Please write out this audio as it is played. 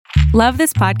Love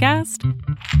this podcast?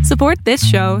 Support this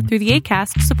show through the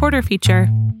Acast supporter feature.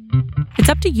 It's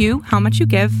up to you how much you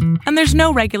give, and there's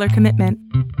no regular commitment.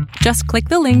 Just click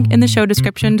the link in the show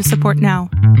description to support now.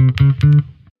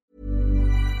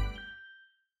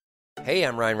 Hey,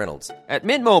 I'm Ryan Reynolds. At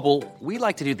Mint Mobile, we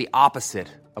like to do the opposite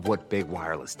of what Big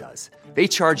Wireless does. They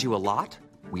charge you a lot,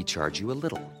 we charge you a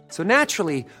little. So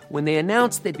naturally, when they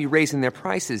announced they'd be raising their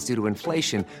prices due to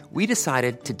inflation, we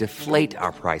decided to deflate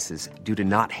our prices due to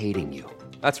not hating you.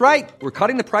 That's right. We're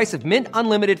cutting the price of Mint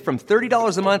Unlimited from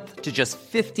 $30 a month to just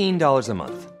 $15 a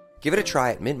month. Give it a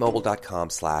try at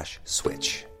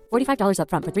mintmobile.com/switch. $45 up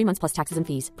front for 3 months plus taxes and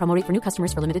fees. Promo rate for new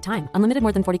customers for limited time. Unlimited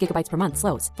more than 40 gigabytes per month.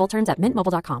 Slows full terms at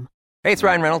mintmobile.com. Hey, it's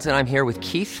Ryan Reynolds, and I'm here with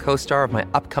Keith, co-star of my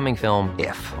upcoming film,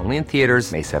 If, only in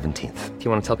theaters May 17th. Do you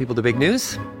want to tell people the big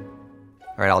news?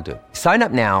 All right, I'll do it. Sign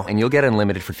up now and you'll get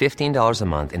unlimited for $15 a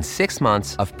month and 6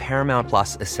 months of Paramount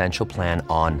Plus Essential Plan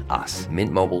on us.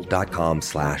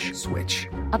 mintmobile.com/switch.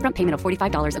 Upfront payment of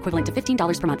 $45 equivalent to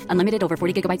 $15 per month. Unlimited over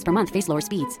 40 gigabytes per month. Face lower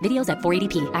speeds. Videos at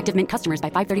 480p. Active Mint customers by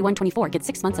 531.24 get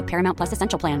 6 months of Paramount Plus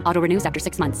Essential Plan. Auto renews after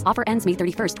 6 months. Offer ends May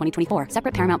 31st, 2024.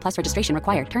 Separate Paramount Plus registration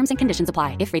required. Terms and conditions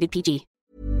apply if rated PG.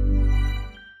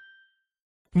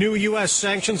 New U.S.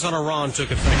 sanctions on Iran took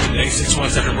effect today, 6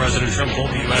 months after President Trump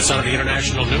pulled the U.S. out of the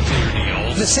international nuclear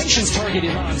deal. The sanctions target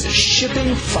Iran's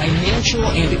shipping, financial,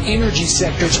 and energy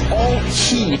sectors, all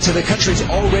key to the country's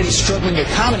already struggling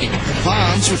economy. The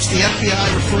bombs, which the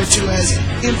FBI referred to as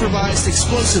improvised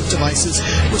explosive devices,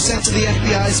 were sent to the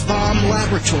FBI's bomb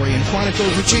laboratory in Quantico,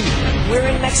 Virginia. We're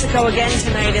in Mexico again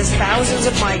tonight as thousands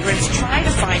of migrants try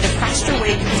to find a faster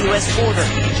way to the U.S. border.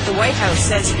 The White House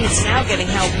says it's now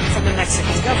getting help from the Mexican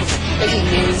government. Breaking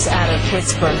news out of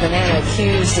Pittsburgh. The man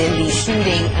accused in the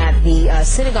shooting at the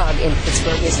synagogue in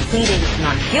Pittsburgh is pleading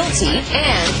not guilty,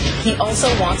 and he also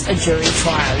wants a jury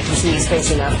trial. You can see he's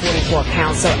facing 44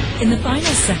 counts. In the final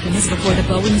seconds before the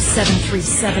Boeing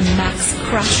 737 MAX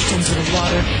crashed into the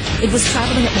water, it was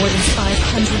traveling at more than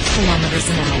 500 kilometers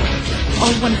an hour.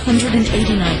 All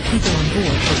 189 people on board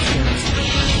were killed.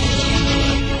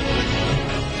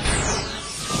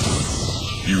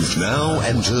 You've now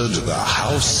entered the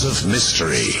House of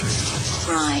Mystery.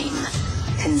 Crime,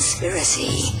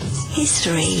 conspiracy,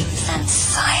 history, and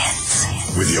science.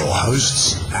 With your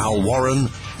hosts, Al Warren,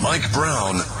 Mike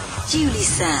Brown, Julie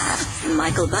Sav,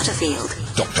 Michael Butterfield,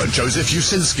 Dr. Joseph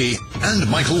Usinski, and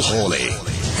Michael Hawley.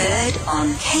 Heard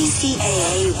on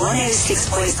KCAA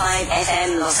 106.5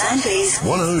 FM Los Angeles,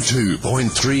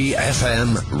 102.3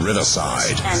 FM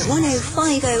Riverside, and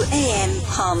 105.0 AM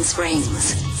Palm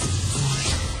Springs.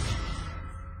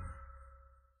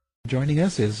 Joining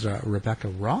us is Rebecca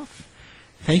Roth.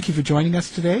 Thank you for joining us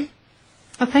today.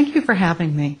 Well, thank you for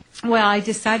having me. Well, I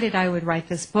decided I would write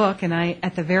this book, and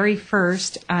at the very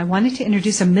first, I wanted to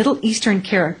introduce a Middle Eastern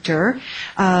character.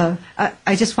 I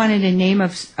just wanted a name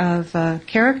of a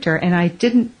character, and I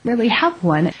didn't really have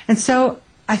one. And so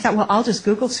I thought, well, I'll just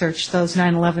Google search those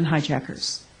 9/11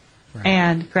 hijackers, right,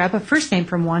 and grab a first name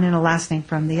from one and a last name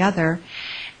from the other,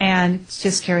 and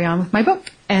just carry on with my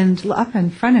book. And up in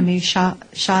front of me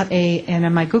and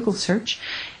in my Google search,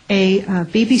 a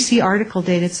BBC article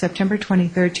dated September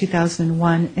 23rd,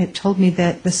 2001. It told me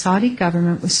that the Saudi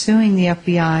government was suing the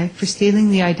FBI for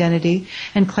stealing the identity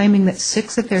and claiming that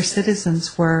 6 of their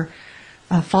citizens were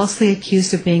falsely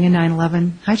accused of being in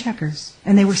 9/11 hijackers.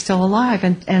 And they were still alive,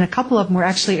 and a couple of them were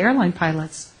actually airline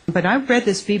pilots. But I read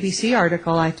this BBC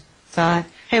article, I thought,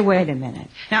 hey, wait a minute.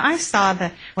 Now, I saw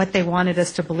what they wanted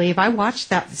us to believe. I watched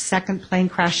that second plane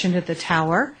crash into the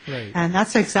tower, right, and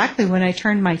that's exactly when I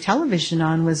turned my television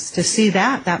on, was to see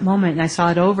that moment, and I saw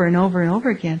it over and over and over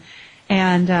again.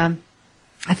 And I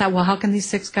thought, well, how can these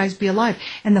 6 guys be alive?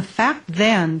 And the fact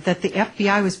then that the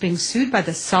FBI was being sued by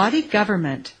the Saudi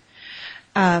government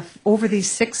over these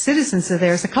 6 citizens of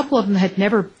theirs. A couple of them had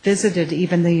never visited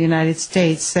even the United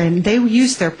States, and they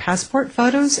used their passport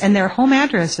photos and their home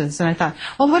addresses. And I thought,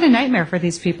 well, what a nightmare for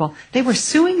these people. They were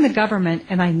suing the government,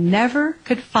 and I never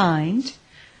could find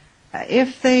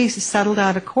if they settled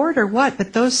out of court or what,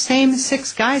 but those same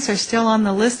 6 guys are still on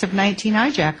the list of 19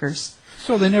 hijackers.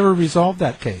 So they never resolved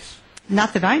that case?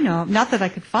 Not that I know, not that I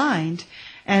could find.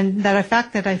 And that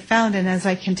fact that I found, and as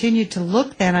I continued to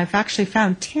look then, I've actually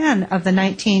found 10 of the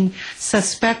 19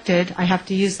 suspected, I have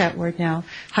to use that word now,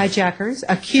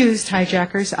 accused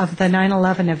hijackers of the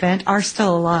 9/11 event are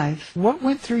still alive. What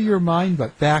went through your mind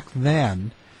back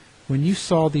then when you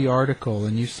saw the article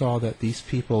and you saw that these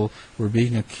people were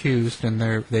being accused and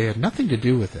they had nothing to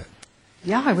do with it?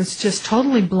 Yeah, I was just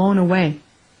totally blown away.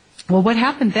 Well, what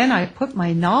happened then, I put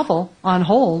my novel on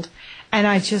hold, And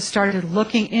I just started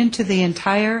looking into the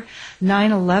entire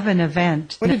 9/11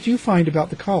 event. What did you find about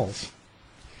the calls?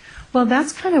 Well,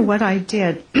 that's kind of what I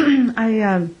did.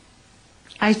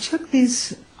 I took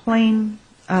these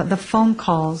the phone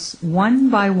calls one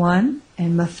by one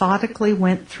and methodically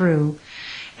went through.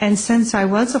 And since I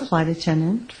was a flight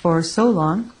attendant for so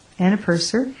long and a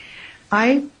purser,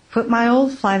 I put my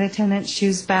old flight attendant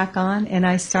shoes back on and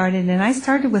I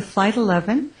started with Flight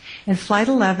 11. And Flight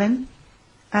 11,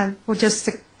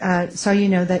 so you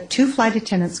know that 2 flight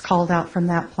attendants called out from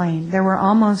that plane. There were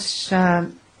almost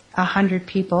 100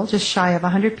 people, just shy of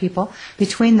 100 people,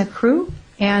 between the crew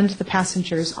and the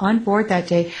passengers on board that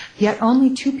day, yet only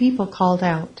 2 people called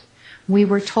out. We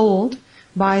were told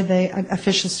by the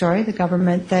official story, the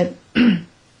government, that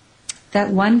that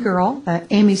one girl,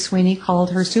 Amy Sweeney,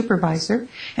 called her supervisor,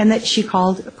 and that she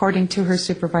called, according to her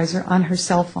supervisor, on her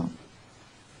cell phone.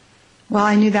 Well,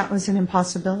 I knew that was an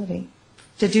impossibility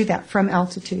to do that from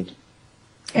altitude.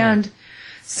 And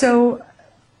so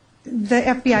the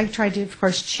FBI tried to, of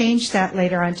course, change that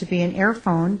later on to be an air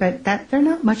phone, but they're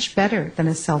not much better than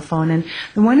a cell phone. And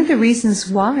one of the reasons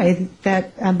why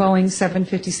that Boeing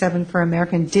 757 for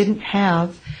American didn't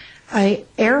have an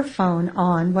air phone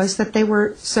on was that they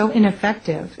were so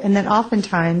ineffective, and that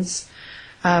oftentimes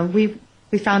we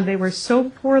found they were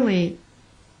so poorly.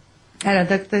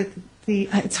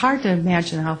 It's hard to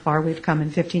imagine how far we've come in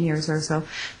 15 years or so,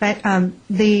 but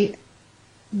the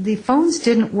phones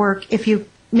didn't work if you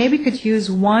maybe could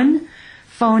use one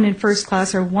phone in first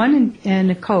class or one in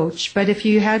a coach, but if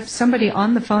you had somebody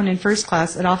on the phone in first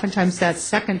class, and oftentimes that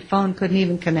second phone couldn't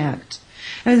even connect.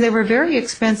 And they were very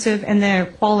expensive, and their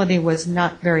quality was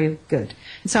not very good.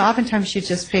 And so oftentimes you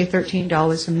just pay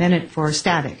 $13 a minute for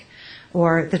static,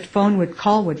 or the phone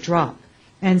would drop.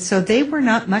 And so they were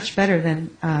not much better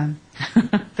than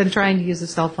than trying to use a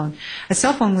cell phone. A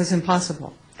cell phone was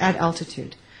impossible at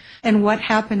altitude. And what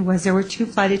happened was there were 2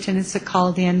 flight attendants that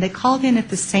called in. They called in at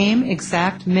the same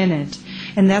exact minute,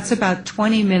 and that's about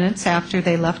 20 minutes after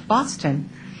they left Boston.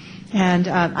 And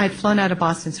I'd flown out of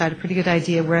Boston, so I had a pretty good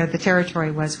idea where the territory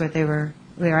was, where they were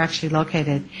actually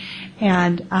located.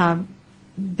 And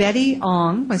Betty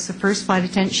Ong was the first flight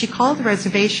attendant. She called the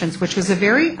reservations, which was a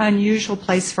very unusual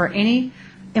place for any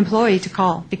employee to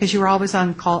call, because you were always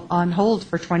on hold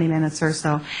for 20 minutes or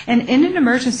so. And in an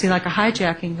emergency like a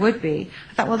hijacking would be,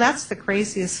 I thought, well, that's the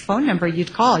craziest phone number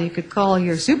you'd call. You could call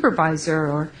your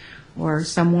supervisor or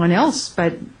someone else,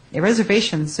 but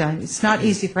reservations, it's not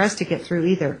easy for us to get through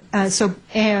either. So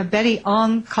Betty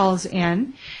Ong calls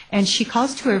in, and she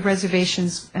calls to a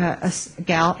reservations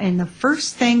gal, and the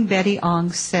first thing Betty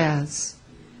Ong says,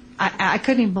 I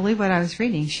couldn't even believe what I was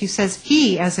reading. She says,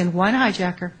 he, as in one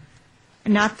hijacker,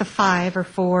 not the 5 or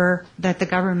 4 that the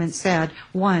government said,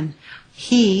 1.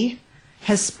 He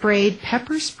has sprayed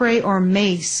pepper spray or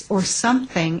mace or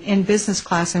something in business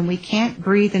class, and we can't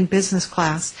breathe in business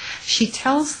class. She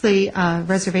tells the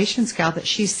reservations gal that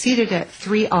she's seated at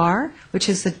 3R, which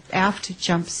is the aft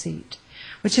jump seat,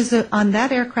 which is on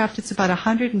that aircraft, it's about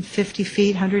 150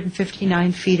 feet,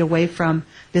 159 feet away from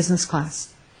business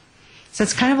class. So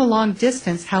it's kind of a long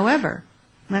distance. However,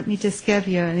 let me just give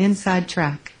you an inside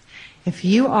track. If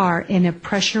you are in a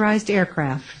pressurized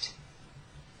aircraft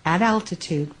at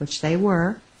altitude, which they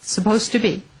were supposed to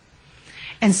be,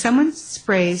 and someone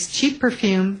sprays cheap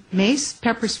perfume, mace,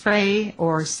 pepper spray,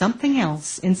 or something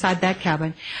else inside that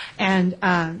cabin, and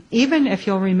even if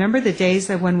you'll remember the days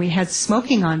that when we had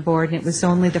smoking on board and it was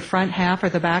only the front half or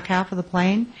the back half of the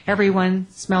plane, everyone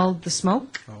smelled the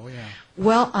smoke? Oh, yeah.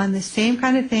 Well, on the same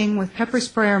kind of thing with pepper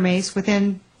spray or mace,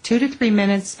 within 2 to 3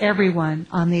 minutes, everyone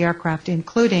on the aircraft,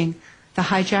 including the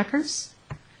hijackers,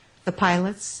 the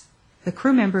pilots, the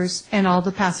crew members, and all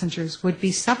the passengers, would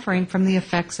be suffering from the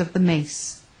effects of the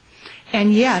mace.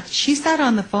 And yet, she sat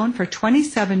on the phone for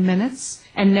 27 minutes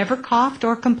and never coughed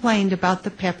or complained about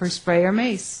the pepper spray or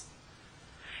mace.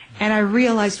 And I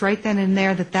realized right then and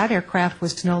there that that aircraft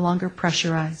was no longer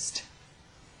pressurized.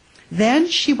 Then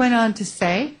she went on to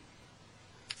say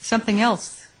something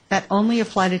else that only a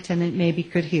flight attendant maybe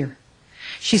could hear.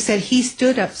 She said he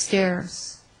stood upstairs.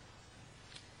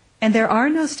 And there are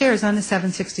no stairs on the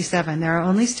 767. There are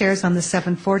only stairs on the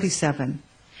 747.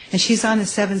 And she's on the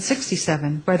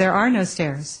 767, where there are no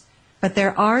stairs. But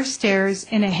there are stairs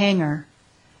in a hangar.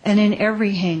 And in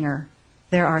every hangar,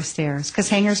 there are stairs. Because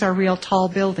hangars are real tall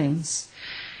buildings.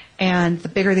 And the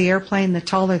bigger the airplane, the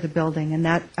taller the building. And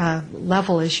that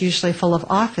level is usually full of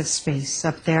office space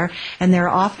up there. And there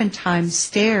are oftentimes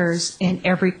stairs in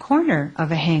every corner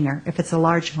of a hangar, if it's a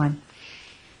large one.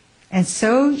 And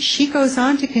so she goes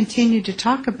on to continue to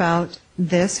talk about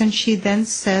this, and she then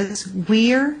says,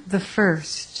 we're the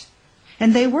first.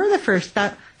 And they were the first.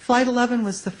 That Flight 11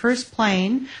 was the first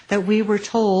plane that we were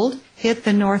told hit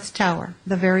the North Tower,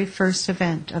 the very first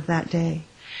event of that day.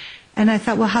 And I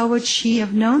thought, well, how would she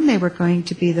have known they were going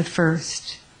to be the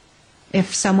first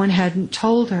if someone hadn't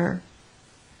told her?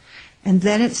 And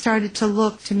then it started to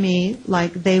look to me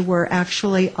like they were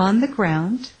actually on the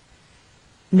ground,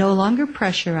 no longer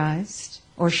pressurized,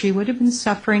 or she would have been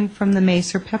suffering from the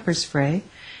mace or pepper spray,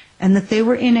 and that they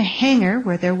were in a hangar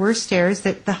where there were stairs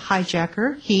that the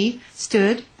hijacker, he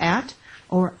stood at,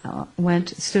 or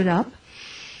stood up.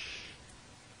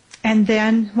 And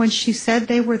then when she said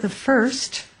they were the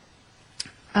first,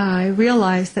 I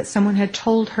realized that someone had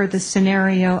told her the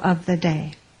scenario of the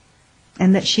day,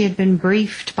 and that she had been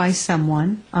briefed by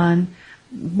someone on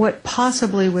what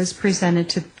possibly was presented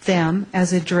to them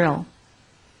as a drill.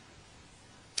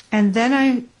 And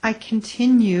then I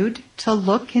continued to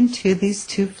look into these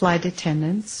two flight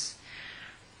attendants'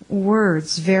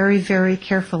 words very, very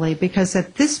carefully, because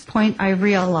at this point I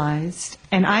realized,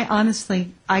 and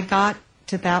I got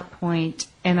to that point,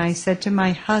 and I said to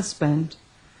my husband,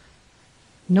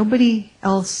 nobody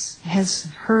else has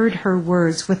heard her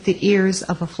words with the ears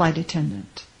of a flight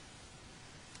attendant.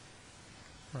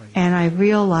 Right. And I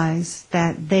realized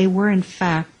that they were, in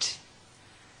fact,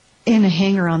 in a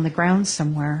hangar on the ground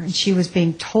somewhere, and she was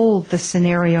being told the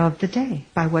scenario of the day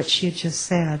by what she had just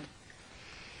said.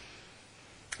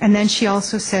 And then she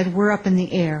also said, we're up in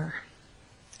the air.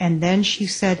 And then she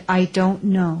said, I don't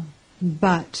know,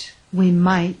 but we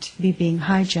might be being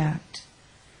hijacked.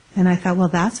 And I thought, well,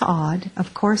 that's odd.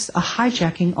 Of course, a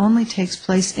hijacking only takes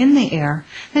place in the air,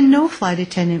 and no flight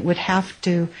attendant would have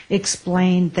to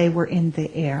explain they were in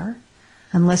the air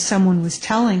unless someone was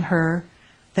telling her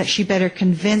that she better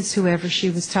convince whoever she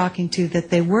was talking to that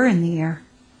they were in the air,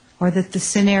 or that the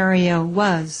scenario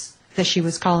was that she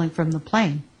was calling from the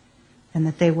plane and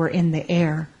that they were in the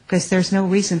air, because there's no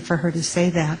reason for her to say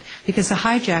that, because the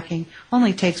hijacking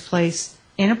only takes place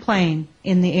in a plane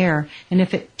in the air, and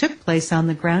if it took place on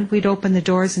the ground, we'd open the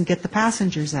doors and get the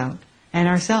passengers out and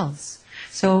ourselves.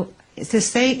 So to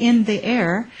say in the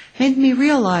air made me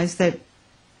realize that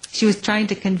she was trying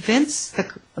to convince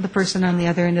the person on the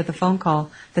other end of the phone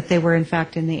call that they were in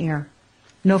fact in the air.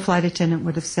 No flight attendant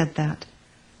would have said that.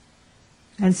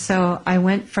 And so I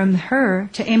went from her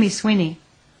to Amy Sweeney.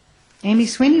 Amy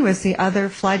Sweeney was the other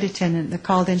flight attendant that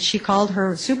called in. She called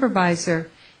her supervisor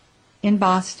in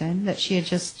Boston that she had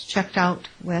just checked out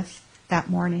with that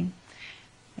morning.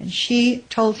 And she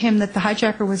told him that the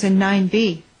hijacker was in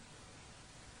 9B.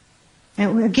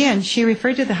 And again, she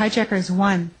referred to the hijacker as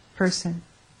one person,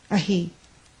 a he.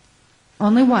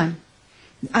 Only one.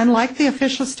 Unlike the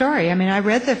official story. I mean, I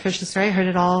read the official story, I heard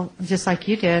it all just like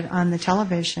you did on the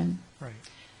television. Right.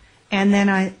 And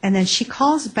then she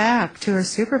calls back to her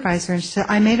supervisor and she said,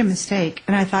 I made a mistake.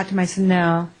 And I thought to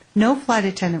myself, no flight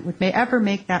attendant would ever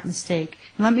make that mistake.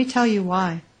 And let me tell you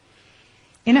why.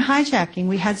 In a hijacking,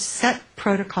 we had set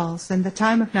protocols. In the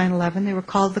time of 9/11, they were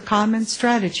called the Common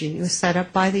Strategy. It was set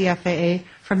up by the FAA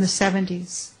from the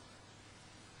 70s.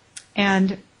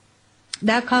 And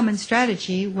that common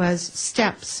strategy was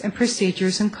steps and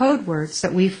procedures and code words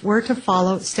that we were to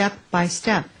follow step by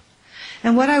step.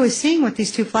 And what I was seeing with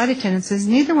these two flight attendants is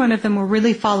neither one of them were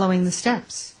really following the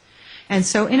steps. And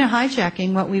so in a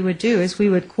hijacking, what we would do is we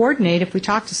would coordinate if we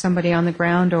talked to somebody on the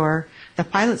ground, or the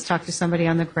pilots talked to somebody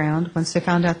on the ground once they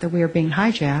found out that we were being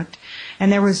hijacked,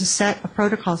 and there was a set of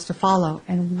protocols to follow.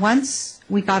 And once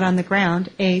we got on the ground,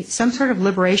 some sort of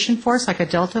liberation force, like a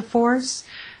Delta Force,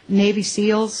 Navy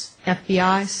SEALs,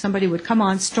 FBI, somebody would come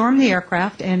on, storm the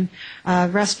aircraft, and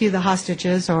rescue the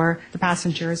hostages or the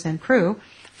passengers and crew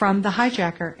from the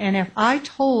hijacker. And if I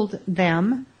told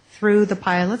them through the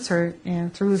pilots or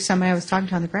through somebody I was talking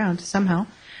to on the ground somehow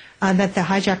that the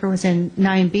hijacker was in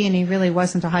 9B and he really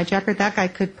wasn't a hijacker, that guy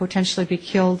could potentially be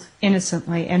killed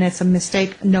innocently, and it's a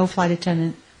mistake no flight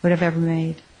attendant would have ever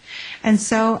made. And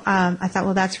so I thought,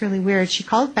 well, that's really weird. She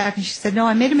called back and she said, no,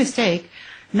 I made a mistake.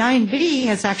 9B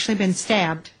has actually been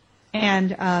stabbed, and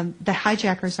the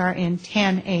hijackers are in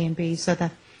 10A and B, so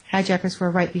the hijackers were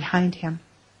right behind him.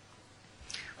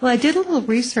 Well, I did a little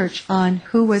research on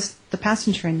who was the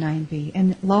passenger in 9B,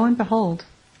 and lo and behold,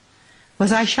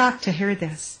 was I shocked to hear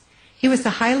this. He was a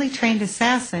highly trained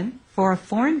assassin for a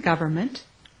foreign government,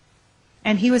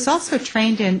 and he was also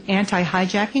trained in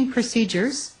anti-hijacking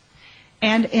procedures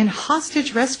and in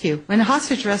hostage rescue. And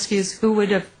hostage rescue is who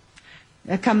would have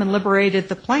come and liberated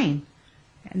the plane.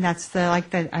 And that's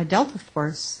the Delta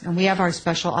Force. And we have our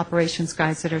special operations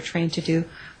guys that are trained to do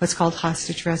what's called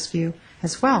hostage rescue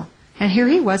as well. And here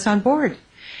he was on board.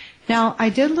 Now, I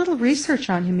did a little research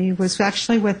on him. He was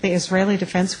actually with the Israeli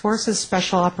Defense Forces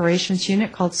Special Operations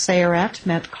Unit called Sayeret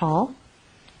Matkal.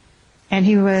 And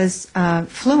he was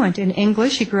fluent in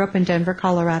English. He grew up in Denver,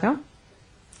 Colorado.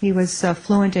 He was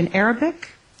fluent in Arabic,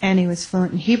 and he was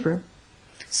fluent in Hebrew.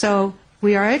 So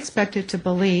we are expected to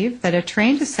believe that a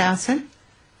trained assassin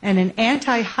and an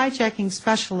anti-hijacking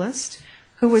specialist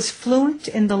who was fluent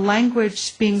in the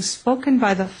language being spoken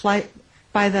by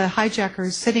the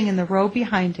hijackers sitting in the row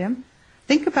behind him.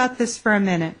 Think about this for a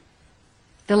minute.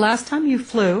 The last time you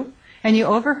flew and you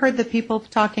overheard the people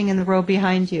talking in the row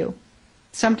behind you,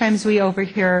 sometimes we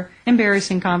overhear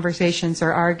embarrassing conversations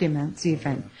or arguments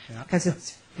even, because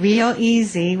it's real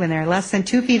easy when they're less than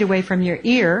 2 feet away from your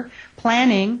ear,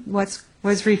 planning what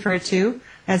was referred to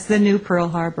as the new Pearl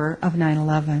Harbor of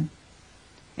 9/11.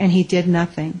 And he did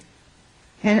nothing.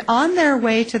 And on their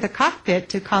way to the cockpit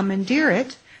to commandeer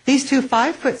it, these two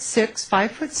 5'6",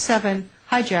 5'7"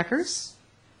 hijackers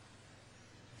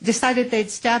decided they'd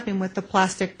stab him with the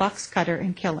plastic box cutter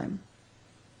and kill him.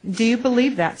 Do you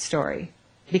believe that story?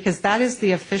 Because that is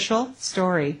the official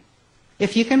story.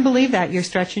 If you can believe that, you're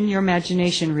stretching your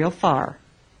imagination real far.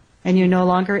 And you're no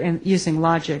longer using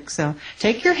logic. So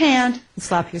take your hand and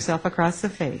slap yourself across the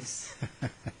face.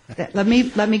 Let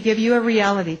me give you a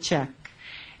reality check.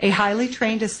 A highly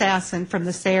trained assassin from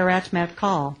the Sayeret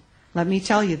Matkal. Let me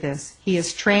tell you this. He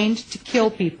is trained to kill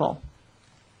people.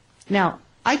 Now,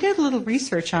 I did a little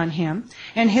research on him,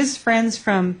 and his friends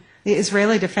from the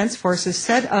Israeli Defense Forces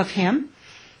said of him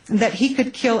that he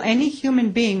could kill any human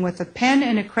being with a pen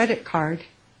and a credit card.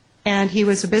 And he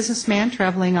was a businessman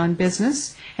traveling on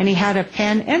business, and he had a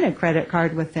pen and a credit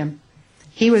card with him.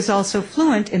 He was also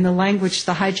fluent in the language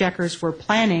the hijackers were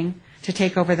planning to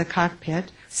take over the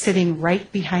cockpit, sitting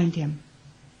right behind him.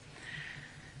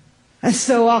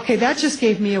 So, okay, that just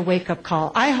gave me a wake-up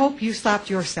call. I hope you slapped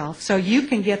yourself so you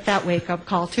can get that wake-up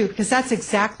call too, because that's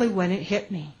exactly when it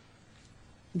hit me.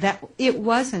 That it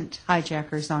wasn't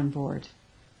hijackers on board.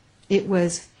 It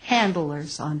was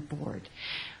handlers on board.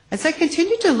 As I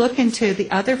continued to look into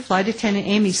the other Flight Attendant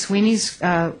Amy Sweeney's,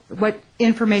 what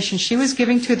information she was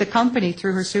giving to the company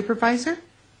through her supervisor,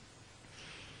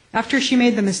 after she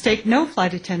made the mistake no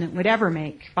flight attendant would ever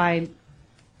make by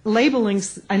labeling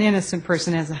an innocent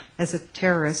person as a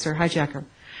terrorist or hijacker.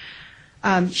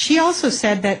 She also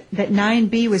said that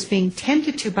 9B was being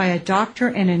tended to by a doctor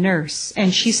and a nurse,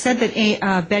 and she said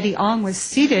that Betty Ong was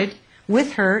seated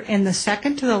with her in the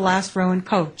second to the last row in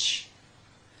coach.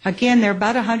 Again, they're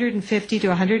about 150 to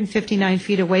 159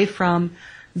 feet away from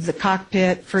the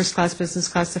cockpit, first class, business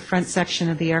class, the front section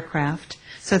of the aircraft.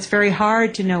 So it's very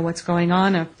hard to know what's going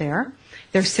on up there.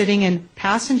 They're sitting in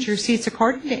passenger seats.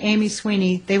 According to Amy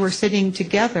Sweeney, they were sitting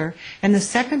together in the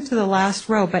second to the last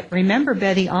row. But remember,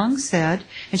 Betty Ong said,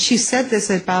 and she said this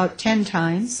about 10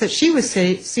 times, that she was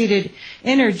seated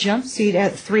in her jump seat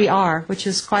at 3R, which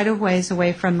is quite a ways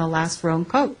away from the last row in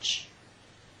coach.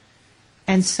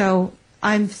 And so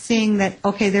I'm seeing that,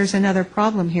 okay, there's another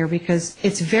problem here, because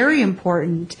it's very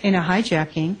important in a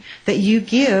hijacking that you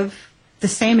give the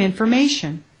same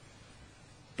information.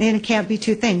 And it can't be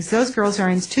two things. Those girls are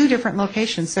in two different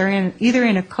locations. They're either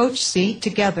in a coach seat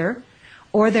together,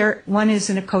 or one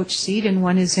is in a coach seat and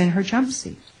one is in her jump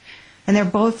seat. And they're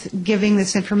both giving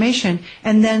this information.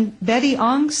 And then Betty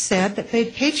Ong said that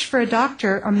they'd paged for a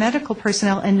doctor or medical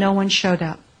personnel and no one showed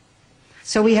up.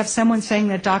 So we have someone saying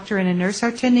that a doctor and a nurse are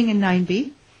attending in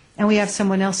 9B, and we have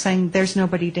someone else saying there's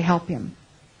nobody to help him.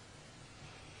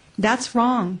 That's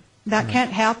wrong. That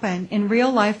can't happen. In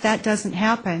real life, that doesn't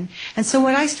happen. And so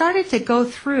when I started to go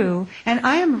through, and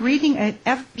I am reading an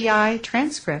FBI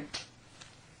transcript,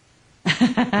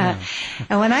 and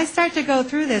when I start to go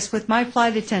through this with my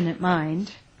flight attendant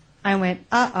mind, I went,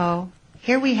 uh-oh,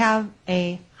 here we have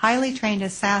a highly trained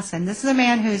assassin. This is a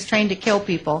man who is trained to kill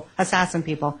people, assassin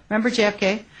people. Remember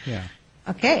JFK? Yeah.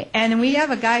 Okay, and we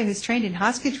have a guy who's trained in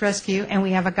hostage rescue, and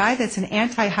we have a guy that's an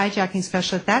anti-hijacking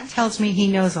specialist. That tells me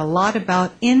he knows a lot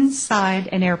about inside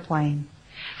an airplane,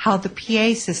 how the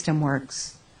PA system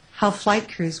works, how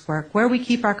flight crews work, where we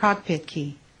keep our cockpit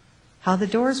key, how the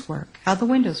doors work, how the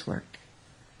windows work,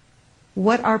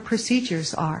 what our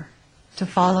procedures are to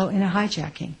follow in a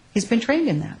hijacking. He's been trained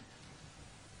in that.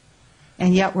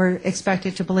 And yet we're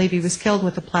expected to believe he was killed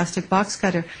with a plastic box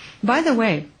cutter. By the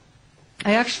way,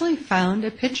 I actually found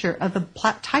a picture of the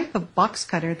type of box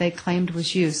cutter they claimed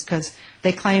was used, because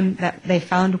they claimed that they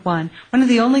found one. One of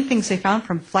the only things they found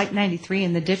from Flight 93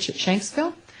 in the ditch at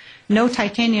Shanksville, no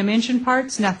titanium engine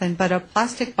parts, nothing, but a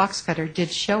plastic box cutter did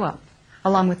show up,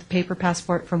 along with the paper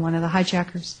passport from one of the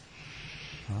hijackers.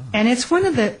 Oh. And it's one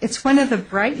of the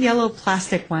bright yellow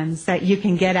plastic ones that you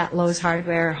can get at Lowe's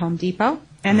Hardware or Home Depot.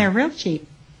 And they're real cheap.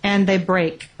 And they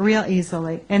break real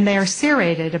easily. And they are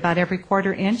serrated about every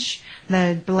quarter inch.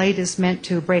 The blade is meant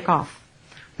to break off.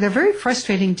 They're very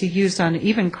frustrating to use on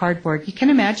even cardboard. You can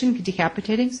imagine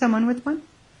decapitating someone with one?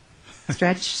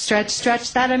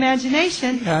 Stretch that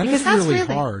imagination. Yeah, because it's that's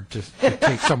really hard to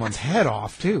take someone's head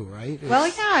off, too, right? Well,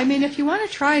 yeah. I mean, if you want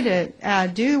to try to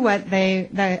do what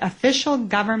the official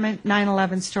government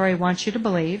 9/11 story wants you to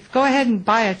believe, go ahead and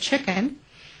buy a chicken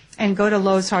and go to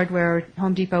Lowe's Hardware or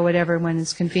Home Depot, whatever one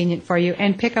is convenient for you,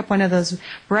 and pick up one of those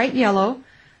bright yellow.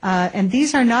 And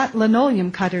these are not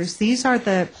linoleum cutters. These are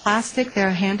the plastic.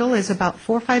 Their handle is about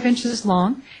 4 or 5 inches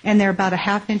long, and they're about a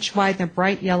 ½ inch wide. They're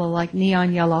bright yellow, like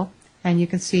neon yellow. And you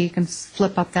can see, you can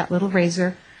flip up that little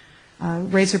razor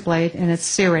blade, and it's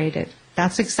serrated.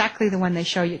 That's exactly the one they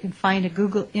show. You can find a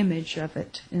Google image of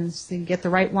it and so you can get the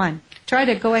right one. Try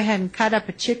to go ahead and cut up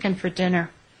a chicken for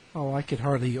dinner. Oh, I could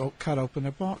hardly cut open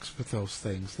a box with those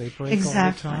things. They break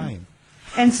Exactly. all the time.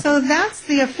 And so that's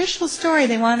the official story.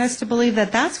 They want us to believe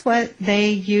that that's what they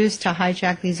used to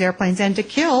hijack these airplanes and to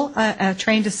kill a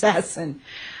trained assassin.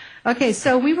 Okay,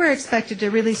 so we were expected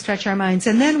to really stretch our minds.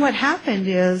 And then what happened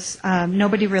is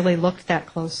nobody really looked that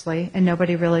closely and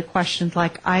nobody really questioned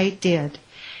like I did.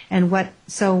 And what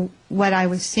I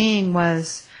was seeing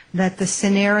was that the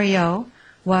scenario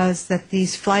was that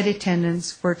these flight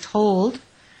attendants were told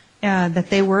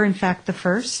that they were in fact the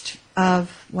first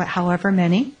of however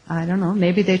many. I don't know,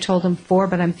 maybe they told them 4,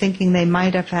 but I'm thinking they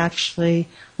might have actually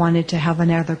wanted to have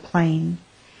another plane.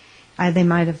 They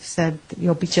might have said,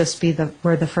 we're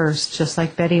the first, just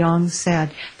like Betty Ong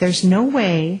said. There's no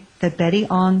way that Betty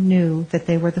Ong knew that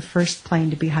they were the first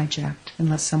plane to be hijacked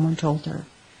unless someone told her.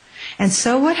 And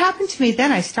so what happened to me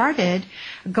then, I started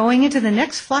going into the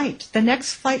next flight. The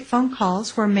next flight phone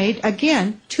calls were made,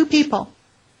 again, 2 people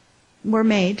were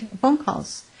made phone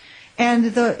calls. And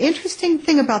the interesting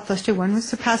thing about those 2, one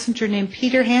was a passenger named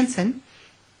Peter Hansen.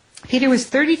 Peter was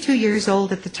 32 years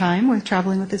old at the time, was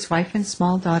traveling with his wife and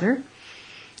small daughter.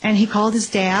 And he called his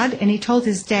dad, and he told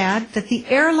his dad that the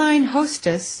airline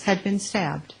hostess had been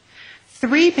stabbed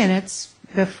 3 minutes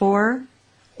before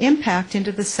impact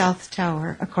into the South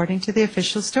Tower, according to the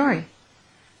official story.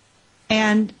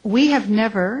 And we have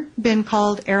never been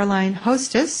called airline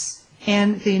hostess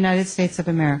in the United States of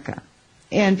America.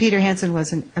 And Peter Hansen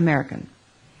was an American.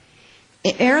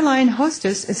 Airline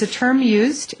hostess is a term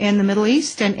used in the Middle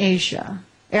East and Asia.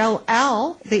 El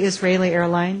Al, the Israeli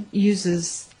airline,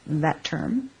 uses that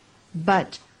term,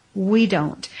 but we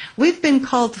don't. We've been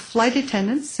called flight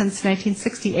attendants since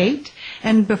 1968,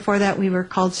 and before that we were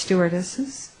called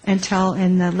stewardesses until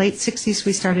in the late 60s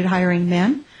we started hiring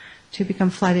men to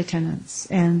become flight attendants.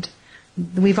 And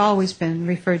we've always been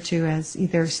referred to as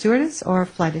either stewardess or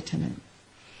flight attendant.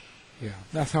 Yeah,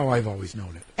 that's how I've always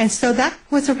known it. And so that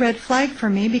was a red flag for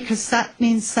me because that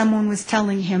means someone was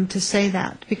telling him to say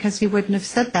that because he wouldn't have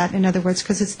said that, in other words,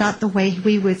 because it's not the way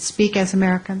we would speak as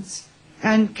Americans.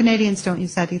 And Canadians don't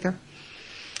use that either.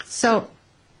 So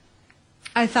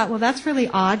I thought, well, that's really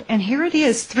odd. And here it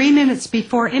is, 3 minutes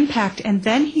before impact. And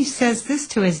then he says this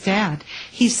to his dad.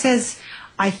 He says,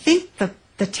 I think the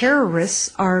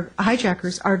terrorists, our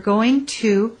hijackers, are going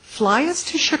to fly us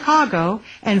to Chicago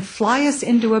and fly us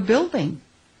into a building.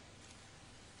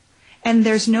 And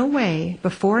there's no way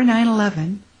before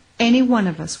 9/11 any one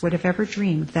of us would have ever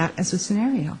dreamed that as a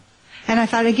scenario. And I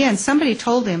thought, again, somebody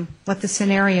told him what the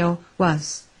scenario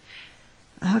was.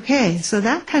 Okay, so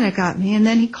that kind of got me. And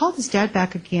then he called his dad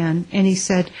back again, and he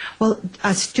said, well,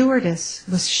 a stewardess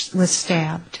was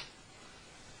stabbed.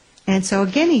 And so,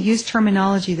 again, he used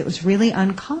terminology that was really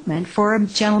uncommon for a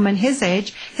gentleman his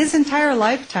age. His entire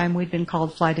lifetime we'd been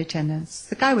called flight attendants.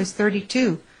 The guy was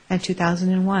 32 in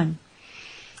 2001.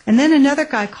 And then another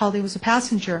guy called, he was a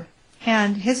passenger,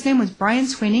 and his name was Brian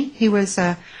Sweeney. He was,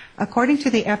 according to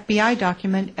the FBI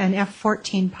document, an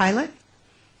F-14 pilot.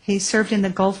 He served in the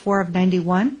Gulf War of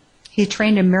 '91. He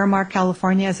trained in Miramar,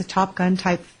 California as a Top Gun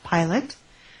type pilot.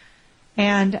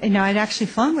 And, I'd actually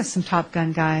flown with some Top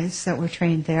Gun guys that were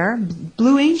trained there.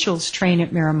 Blue Angels train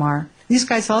at Miramar. These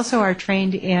guys also are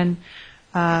trained in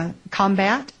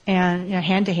combat and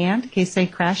hand-to-hand in case they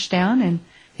crash down and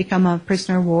become a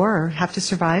prisoner of war or have to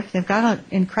survive. They've got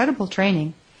incredible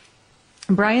training.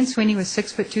 Brian Sweeney was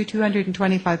 6'2",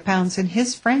 225 pounds, and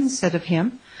his friends said of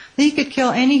him that he could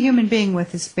kill any human being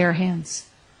with his bare hands.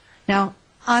 Now,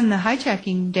 on the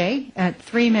hijacking day, at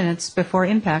 3 minutes before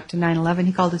impact in 9/11,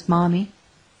 he called his mommy.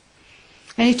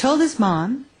 And he told his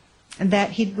mom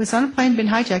that he was on a plane, been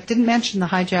hijacked, didn't mention the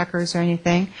hijackers or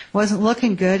anything, wasn't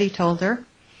looking good, he told her.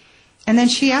 And then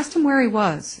she asked him where he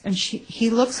was, and he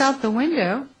looks out the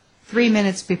window 3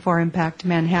 minutes before impact to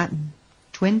Manhattan.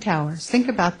 Twin Towers. Think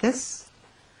about this.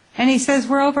 And he says,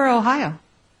 we're over Ohio.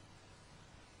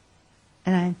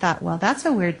 And I thought, well, that's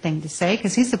a weird thing to say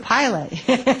because he's a pilot.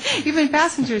 Even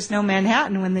passengers know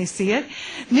Manhattan when they see it.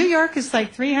 New York is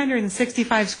like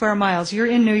 365 square miles. You're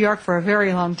in New York for a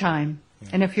very long time.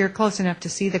 And if you're close enough to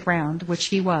see the ground, which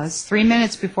he was, 3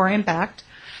 minutes before impact,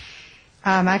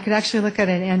 I could actually look at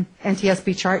an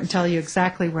NTSB chart and tell you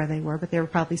exactly where they were, but they were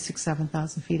probably 6,000,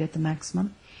 7,000 feet at the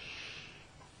maximum.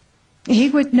 He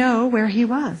would know where he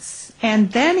was.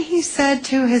 And then he said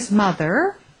to his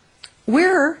mother,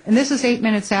 and this is 8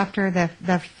 minutes after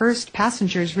the first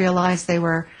passengers realized they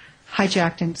were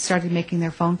hijacked and started making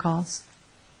their phone calls.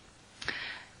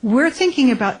 We're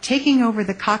thinking about taking over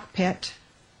the cockpit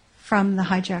from the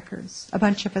hijackers, a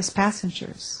bunch of us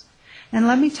passengers. And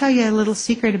let me tell you a little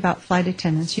secret about flight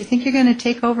attendants. You think you're going to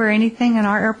take over anything in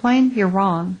our airplane? You're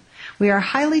wrong. We are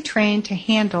highly trained to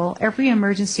handle every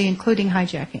emergency, including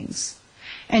hijackings.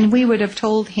 And we would have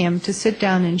told him to sit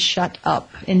down and shut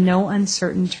up in no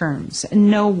uncertain terms.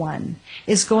 No one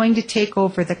is going to take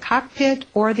over the cockpit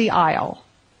or the aisle.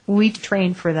 We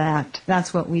train for that.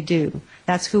 That's what we do.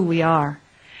 That's who we are.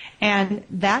 And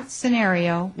that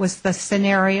scenario was the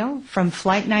scenario from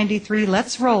Flight 93,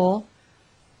 Let's Roll,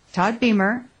 Todd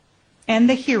Beamer, and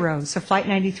the heroes of Flight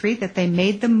 93 that they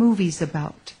made the movies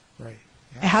about. Right.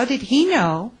 Yeah. How did he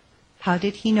know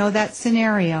that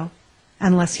scenario?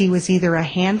 Unless he was either a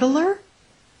handler,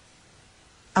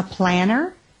 a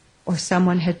planner, or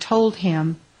someone had told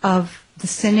him of the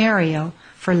scenario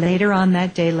for later on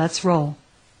that day, let's roll.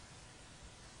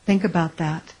 Think about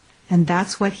that. And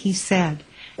that's what he said.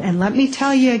 And let me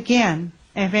tell you again,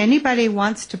 if anybody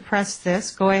wants to press this,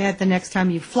 go ahead the next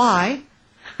time you fly.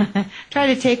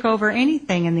 Try to take over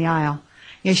anything in the aisle.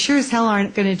 You sure as hell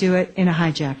aren't going to do it in a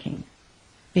hijacking.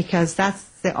 Because that's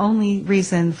the only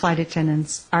reason flight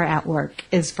attendants are at work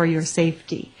is for your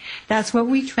safety. That's what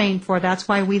we train for. That's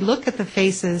why we look at the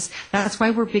faces. That's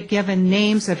why we're given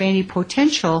names of any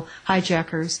potential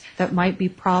hijackers that might be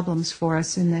problems for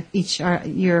us in each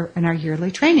year in our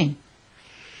yearly training.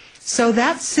 So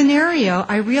that scenario,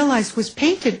 I realized, was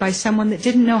painted by someone that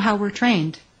didn't know how we're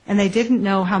trained. And they didn't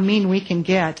know how mean we can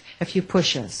get if you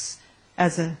push us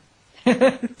as a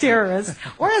terrorist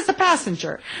or as a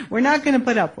passenger. We're not going to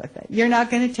put up with it. You're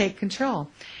not going to take control.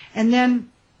 And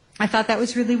then I thought that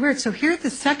was really weird. So here at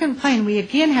the second plane, we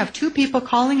again have two people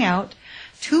calling out,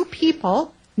 two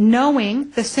people knowing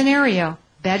the scenario.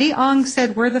 Betty Ong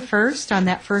said we're the first on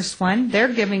that first one.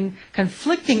 They're giving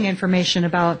conflicting information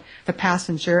about the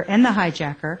passenger and the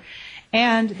hijacker.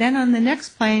 And then on the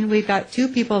next plane, we've got two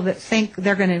people that think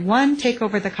they're going to, one, take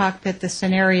over the cockpit, the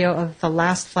scenario of the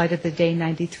last flight of the day,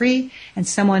 93, and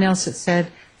someone else that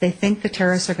said they think the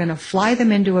terrorists are going to fly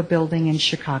them into a building in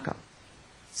Chicago.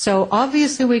 So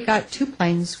obviously we got two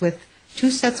planes with two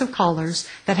sets of callers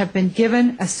that have been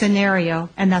given a scenario,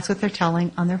 and that's what they're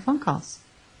telling on their phone calls.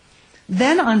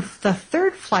 Then on the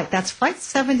third flight, that's Flight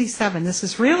 77, this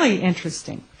is really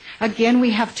interesting. Again,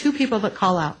 we have two people that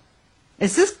call out.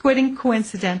 Is this quitting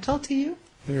coincidental to you?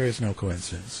 There is no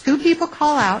coincidence. Two people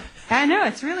call out. I know,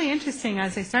 it's really interesting.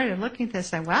 As I started looking at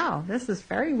this, I wow, this is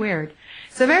very weird.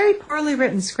 It's a very poorly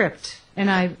written script, and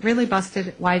I really busted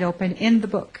it wide open in the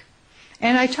book.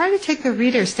 And I try to take the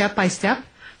reader step by step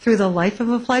through the life of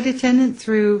a flight attendant,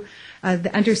 through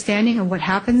the understanding of what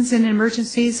happens in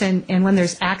emergencies and when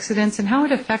there's accidents and how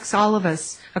it affects all of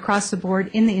us across the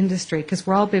board in the industry, because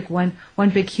we're all one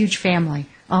big, huge family.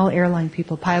 All airline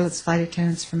people, pilots, flight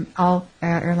attendants from all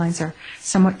airlines are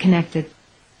somewhat connected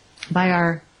by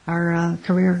our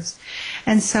careers.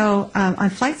 And so on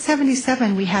Flight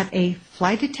 77, we had a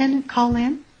flight attendant call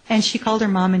in, and she called her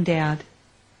mom and dad.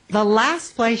 The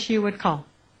last place you would call.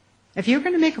 If you were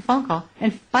going to make a phone call,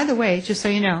 and by the way, just so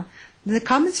you know, the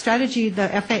common strategy, the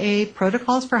FAA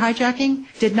protocols for hijacking,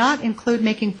 did not include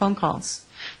making phone calls.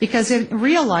 Because in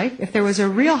real life, if there was a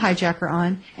real hijacker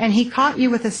on and he caught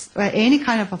you with any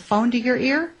kind of a phone to your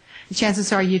ear, the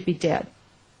chances are you'd be dead.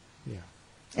 Yeah.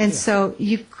 And so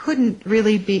you couldn't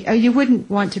really be, you wouldn't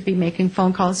want to be making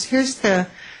phone calls. Here's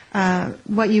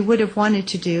what you would have wanted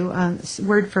to do,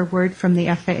 word for word from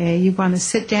the FAA. You want to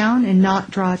sit down and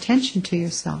not draw attention to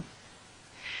yourself.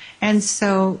 And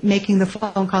so making the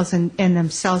phone calls in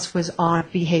themselves was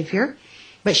odd behavior.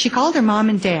 But she called her mom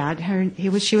and dad.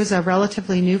 She was a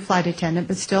relatively new flight attendant,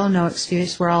 but still no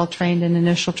excuse. We're all trained in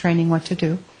initial training what to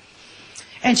do.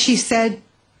 And she said,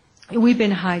 we've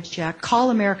been hijacked. Call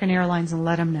American Airlines and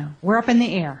let them know. We're up in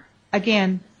the air.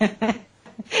 Again,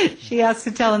 she has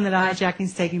to tell them that hijacking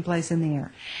is taking place in the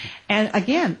air. And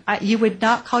again, you would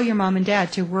not call your mom and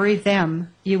dad to worry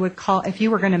them. You would call, if you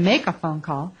were going to make a phone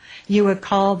call, you would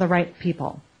call the right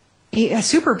people. a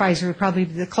supervisor would probably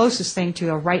be the closest thing to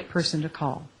a right person to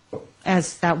call,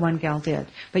 as that one gal did.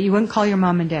 But you wouldn't call your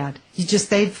mom and dad.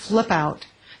 They'd flip out.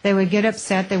 They would get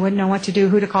upset. They wouldn't know what to do,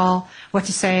 who to call, what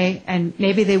to say, and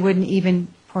maybe they wouldn't even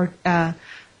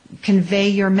convey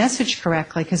your message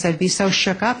correctly because they'd be so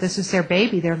shook up. This is their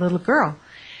baby, their little girl.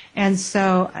 And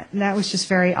so that was just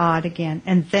very odd again.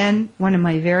 And then one of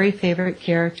my very favorite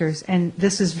characters, and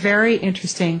this is very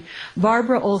interesting,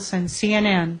 Barbara Olson,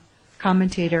 CNN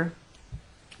commentator,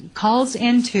 calls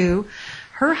into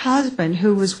her husband,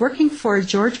 who was working for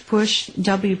George Bush,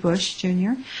 W. Bush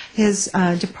Jr., his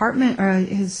Department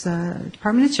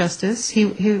of Justice.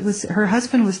 Her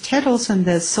husband was Ted Olson,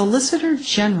 the Solicitor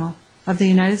General of the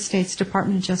United States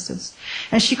Department of Justice.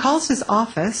 And she calls his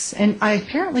office, and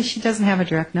apparently she doesn't have a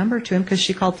direct number to him because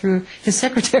she called through his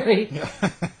secretary.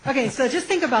 Okay, so just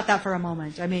think about that for a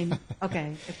moment. I mean,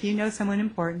 okay, if you know someone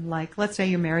important, like let's say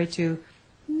you're married to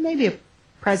maybe a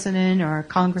president or a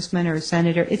congressman or a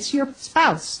senator, it's your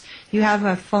spouse. You have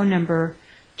a phone number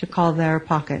to call their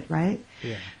pocket, right?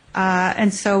 Yeah.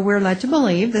 And so we're led to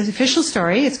believe, the official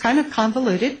story, it's kind of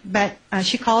convoluted, but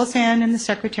she calls in and the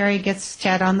secretary gets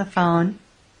Ted on the phone.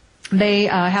 They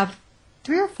have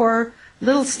 3 or 4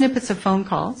 little snippets of phone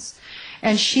calls,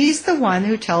 and she's the one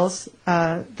who tells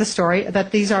the story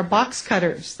that these are box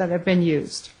cutters that have been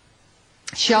used.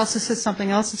 She also says something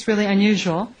else that's really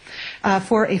unusual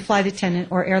for a flight attendant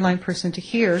or airline person to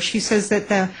hear. She says that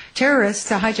the terrorists,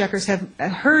 the hijackers, have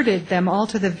herded them all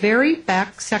to the very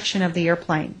back section of the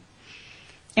airplane,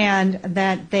 and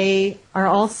that they are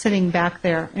all sitting back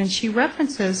there. And she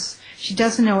references, she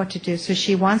doesn't know what to do, so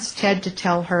she wants Ted to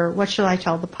tell her, what shall I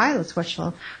tell the pilots? What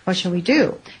shall we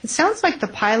do? It sounds like the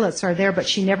pilots are there, but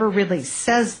she never really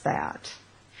says that.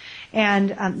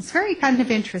 And it's very kind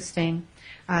of interesting.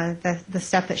 The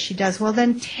stuff that she does. Well,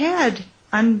 then Ted,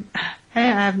 I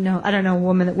don't know a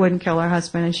woman that wouldn't kill her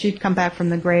husband, and she'd come back from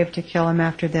the grave to kill him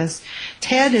after this.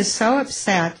 Ted is so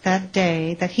upset that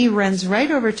day that he runs right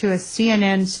over to a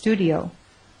CNN studio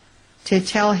to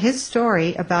tell his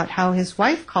story about how his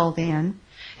wife called in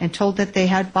and told that they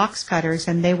had box cutters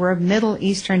and they were of Middle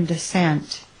Eastern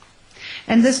descent.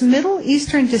 And this Middle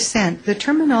Eastern descent, the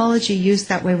terminology used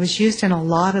that way was used in a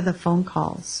lot of the phone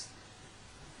calls.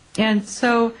 And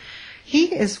so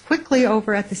he is quickly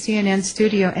over at the CNN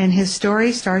studio, and his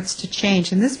story starts to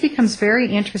change. And this becomes very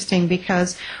interesting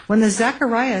because when the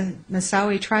Zachariah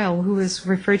Moussaoui trial, who is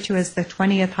referred to as the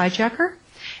 20th hijacker,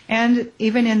 and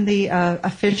even in the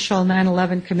official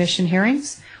 9/11 Commission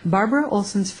hearings, Barbara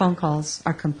Olson's phone calls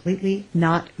are completely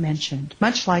not mentioned,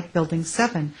 much like Building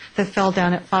 7 that fell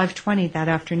down at 5:20 that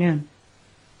afternoon.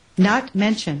 Not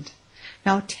mentioned.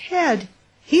 Now, Ted,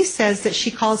 he says that she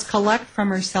calls collect from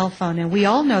her cell phone, and we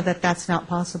all know that that's not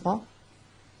possible.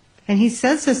 And he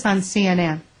says this on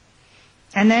CNN.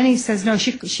 And then he says, no,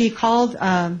 she called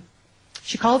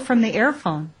from the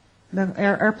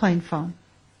airplane phone.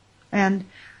 And,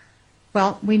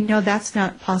 well, we know that's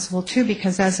not possible, too,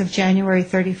 because as of January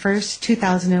 31st,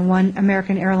 2001,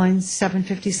 American Airlines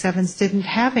 757s didn't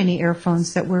have any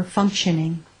airphones that were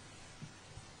functioning.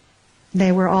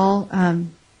 They were all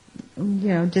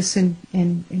disengaged.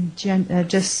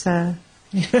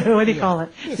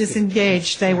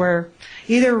 They were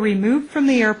either removed from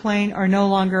the airplane or no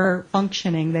longer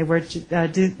functioning. They were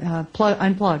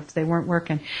unplugged. They weren't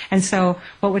working. And so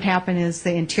what would happen is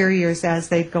the interiors, as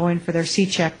they'd go in for their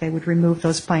C-check, they would remove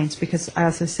those planes because,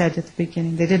 as I said at the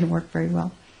beginning, they didn't work very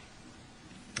well.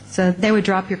 So they would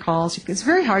drop your calls. It's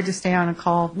very hard to stay on a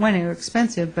call. One, they were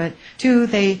expensive, but two,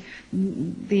 the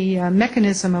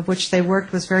mechanism of which they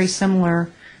worked was very similar,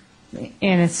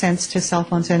 in a sense, to cell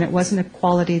phones, and it wasn't a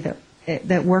quality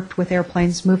that worked with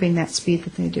airplanes moving that speed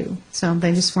that they do. So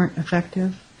they just weren't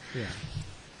effective. Yeah.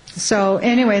 So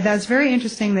anyway, that's very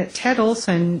interesting that Ted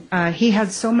Olson, he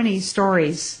had so many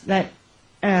stories that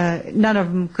none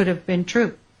of them could have been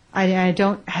true. I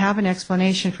don't have an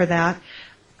explanation for that.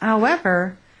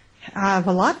 However, I have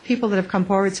a lot of people that have come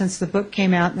forward since the book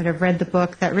came out that have read the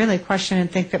book that really question and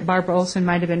think that Barbara Olson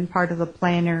might have been part of the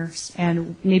planners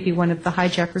and maybe one of the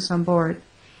hijackers on board.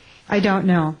 I don't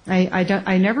know.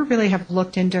 I never really have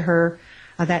looked into her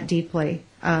that deeply,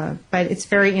 but it's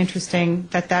very interesting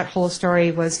that whole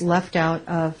story was left out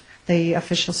of the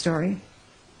official story.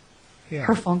 Yeah.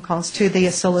 Her phone calls to the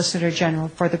Solicitor General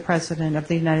for the President of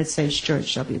the United States,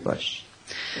 George W. Bush.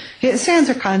 Sands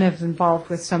are kind of involved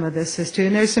with some of this too,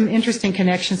 and there's some interesting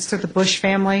connections to the Bush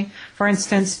family. For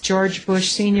instance, George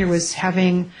Bush Sr. was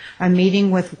having a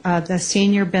meeting with the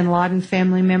senior bin Laden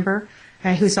family member,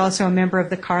 who's also a member of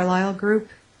the Carlyle Group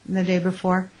the day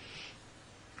before.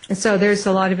 So there's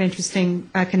a lot of interesting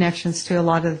connections to a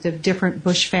lot of the different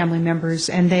Bush family members,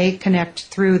 and they connect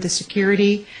through the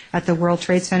security at the World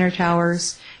Trade Center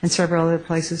towers and several other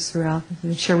places throughout.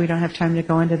 I'm sure we don't have time to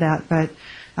go into that, but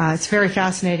it's very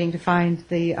fascinating to find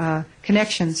the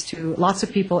connections to lots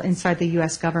of people inside the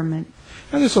U.S. government.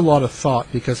 And there's a lot of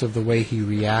thought because of the way he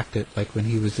reacted, like when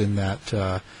he was in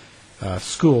that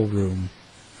schoolroom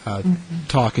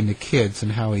talking to kids,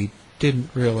 and how he didn't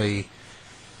really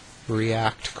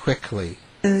react quickly.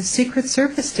 The Secret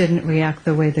Service didn't react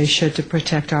the way they should to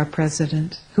protect our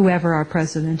president, whoever our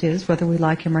president is, whether we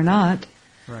like him or not.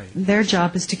 Right. Their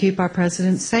job is to keep our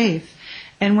president safe.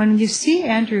 And when you see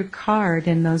Andrew Card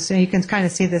in those, you can kind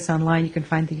of see this online, you can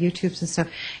find the YouTubes and stuff,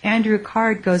 Andrew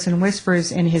Card goes and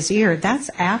whispers in his ear. That's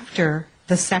after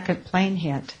the second plane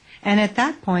hit. And at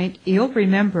that point, you'll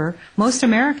remember, most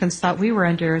Americans thought we were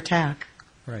under attack.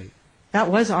 Right. That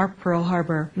was our Pearl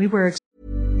Harbor. We were...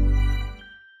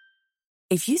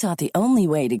 If you thought the only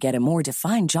way to get a more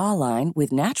defined jawline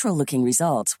with natural-looking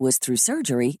results was through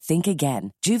surgery, think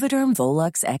again. Juvederm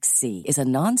Volux XC is a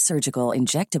non-surgical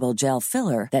injectable gel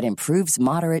filler that improves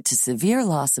moderate to severe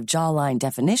loss of jawline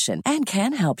definition and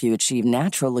can help you achieve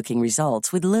natural-looking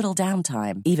results with little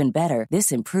downtime. Even better,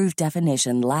 this improved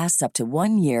definition lasts up to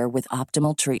 1 year with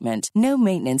optimal treatment. No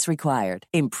maintenance required.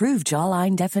 Improve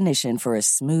jawline definition for a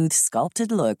smooth,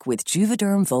 sculpted look with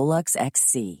Juvederm Volux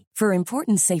XC. For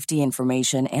important safety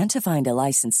information and to find a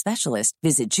licensed specialist,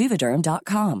 visit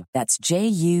Juvederm.com. That's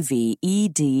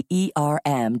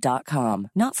Juvederm.com.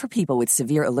 Not for people with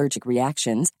severe allergic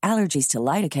reactions, allergies to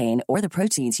lidocaine, or the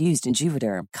proteins used in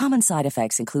Juvederm. Common side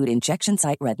effects include injection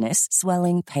site redness,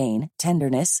 swelling, pain,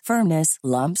 tenderness, firmness,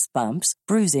 lumps, bumps,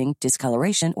 bruising,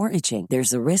 discoloration, or itching.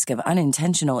 There's a risk of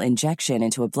unintentional injection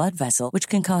into a blood vessel, which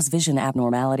can cause vision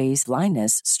abnormalities,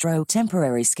 blindness, stroke,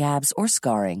 temporary scabs, or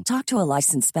scarring. Talk to a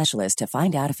licensed specialist to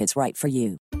find out if it's right for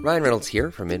you. Ryan Reynolds here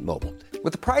from Mint Mobile.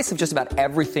 With the price of just about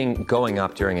everything going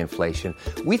up during inflation,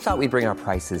 we thought we'd bring our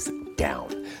prices down.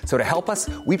 So to help us,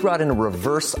 we brought in a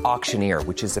reverse auctioneer,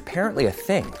 which is apparently a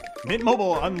thing. Mint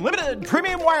Mobile Unlimited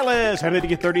Premium Wireless. How to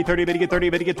get 30, 30, bit to get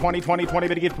 30, bit to get 20, 20, 20,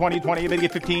 bit to get 20, 20, bit to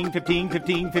get 15, 15,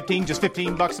 15, 15, just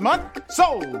 $15 a month?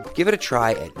 Sold! Give it a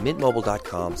try at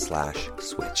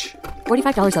mintmobile.com/switch.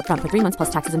 $45 up front for 3 months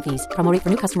plus taxes and fees. Promo rate for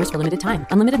new customers for limited time.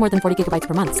 Unlimited more than 40 gigabytes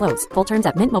per month. Slows full terms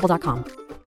at mintmobile.com.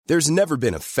 There's never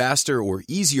been a faster or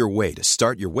easier way to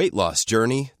start your weight loss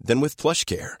journey than with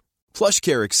PlushCare.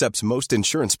 PlushCare accepts most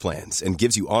insurance plans and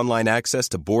gives you online access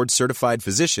to board-certified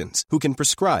physicians who can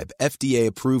prescribe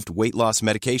FDA-approved weight loss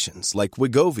medications like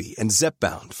Wegovy and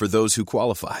Zepbound for those who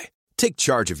qualify. Take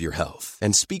charge of your health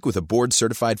and speak with a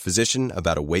board-certified physician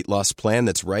about a weight loss plan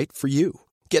that's right for you.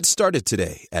 Get started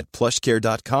today at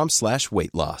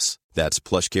plushcare.com/weight loss. That's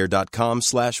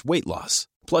plushcare.com/weight loss.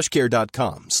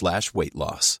 plushcare.com/weight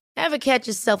loss. Ever catch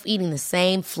yourself eating the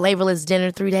same flavorless dinner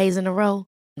 3 days in a row?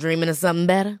 Dreaming of something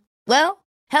better? Well,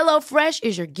 HelloFresh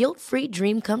is your guilt-free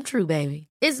dream come true, baby.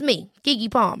 It's me, Keke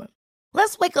Palmer.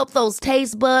 Let's wake up those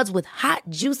taste buds with hot,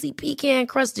 juicy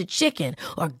pecan-crusted chicken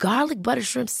or garlic butter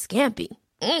shrimp scampi.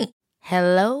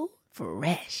 Hello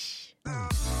Fresh.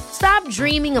 Stop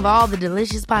dreaming of all the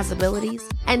delicious possibilities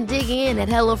and dig in at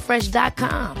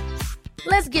HelloFresh.com.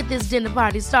 Let's get this dinner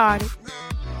party started.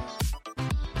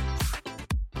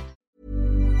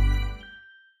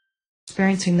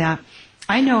 Experiencing that,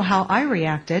 I know how I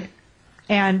reacted,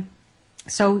 and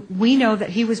so we know that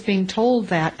he was being told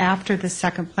that after the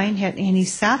second plane hit, and he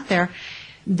sat there.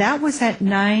 That was at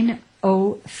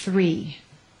 9:03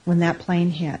 when that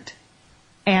plane hit,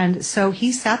 and so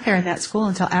he sat there in that school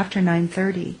until after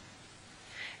 9:30.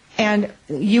 And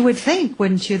you would think,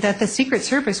 wouldn't you, that the Secret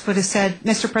Service would have said,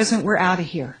 "Mr. President, we're out of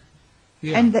here."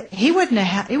 Yeah. And he wouldn't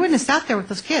have sat there with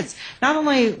those kids. Not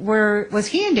only was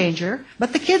he in danger,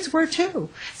 but the kids were too.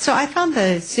 So I found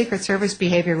the Secret Service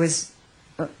behavior was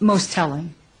most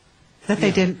telling, that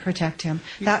they didn't protect him.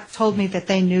 That told me that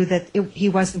they knew that he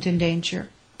wasn't in danger.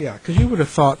 Yeah, because you would have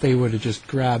thought they would have just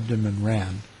grabbed him and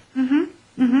ran.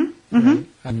 Right?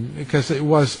 And because it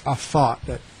was a thought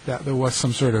that there was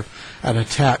some sort of an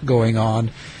attack going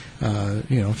on.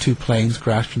 2 planes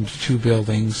crashed into 2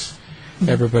 buildings.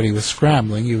 Everybody was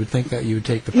scrambling. You would think that you would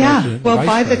take the president. Well,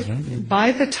 president.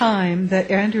 by the time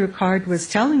that Andrew Card was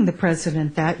telling the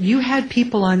president that, you had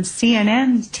people on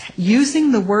CNN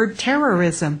using the word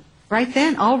terrorism. Right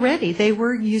then, already, they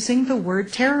were using the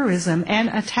word terrorism and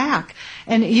attack.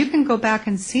 And you can go back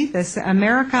and see this,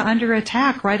 America under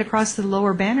attack, right across the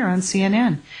lower banner on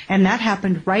CNN. And that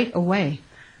happened right away.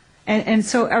 And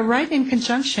so right in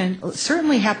conjunction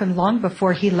certainly happened long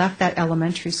before he left that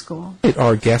elementary school.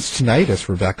 Our guest tonight is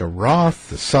Rebecca Roth.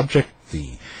 The subject,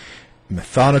 the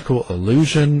methodical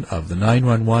illusion of the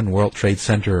 9/11 World Trade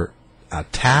Center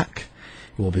attack.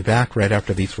 We'll be back right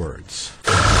after these words.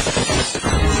 We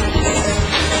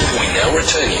now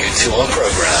return you to our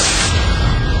program.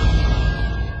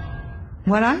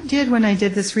 What I did when I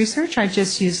did this research, I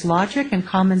just used logic and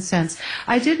common sense.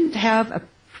 I didn't have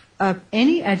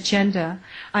any agenda.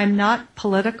 I'm not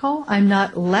political. I'm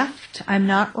not left. I'm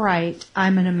not right.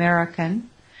 I'm an American.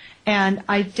 And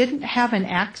I didn't have an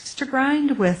axe to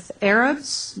grind with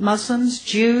Arabs, Muslims,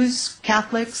 Jews,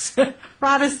 Catholics,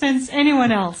 Protestants,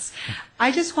 anyone else.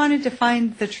 I just wanted to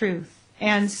find the truth.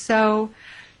 And so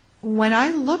when I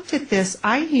looked at this,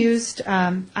 I used,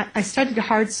 I studied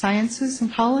hard sciences in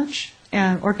college,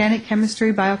 organic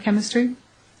chemistry, biochemistry.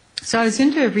 So I was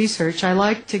into research. I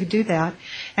like to do that.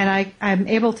 And I'm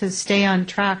able to stay on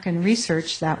track and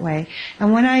research that way.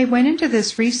 And when I went into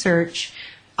this research,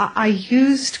 I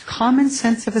used common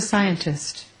sense of a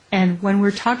scientist. And when we're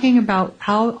talking about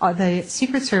how the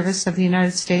Secret Service of the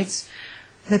United States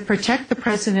that protect the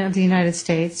President of the United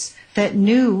States, that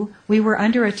knew we were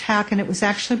under attack, and it was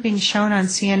actually being shown on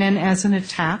CNN as an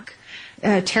attack.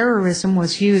 Terrorism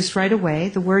was used right away.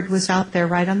 The word was out there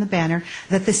right on the banner.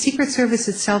 That the Secret Service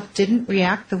itself didn't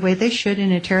react the way they should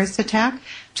in a terrorist attack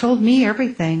told me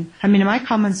everything. I mean, my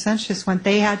common sense just went,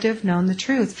 they had to have known the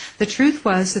truth. The truth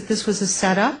was that this was a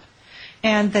setup,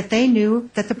 and that they knew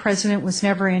that the president was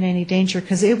never in any danger,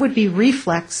 because it would be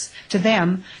reflex to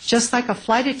them, just like a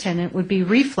flight attendant would be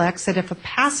reflex, that if a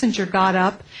passenger got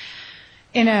up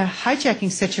in a hijacking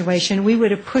situation, we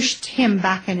would have pushed him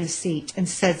back in his seat and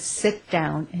said, sit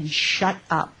down and shut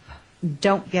up.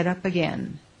 Don't get up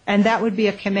again. And that would be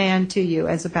a command to you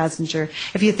as a passenger.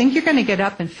 If you think you're going to get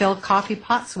up and fill coffee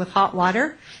pots with hot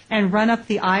water and run up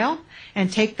the aisle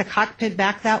and take the cockpit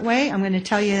back that way, I'm going to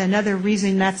tell you another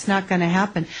reason that's not going to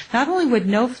happen. Not only would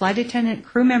no flight attendant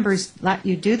crew members let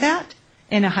you do that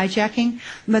in a hijacking,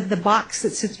 but the box that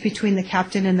sits between the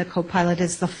captain and the co-pilot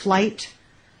is the flight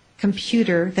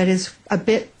computer that is a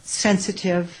bit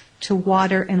sensitive to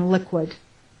water and liquid.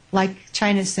 Like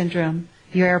China syndrome,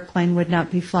 your airplane would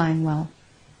not be flying well.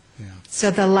 Yeah.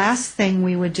 So the last thing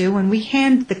we would do when we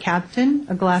hand the captain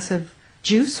a glass of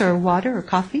juice or water or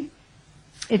coffee,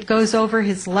 it goes over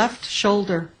his left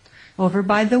shoulder, over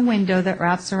by the window that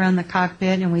wraps around the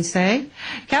cockpit, and we say,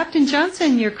 Captain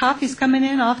Johnson, your coffee's coming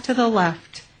in off to the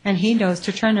left. And he knows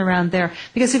to turn around there.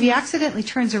 Because if he accidentally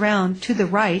turns around to the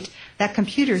right, that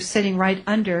computer's sitting right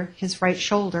under his right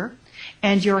shoulder,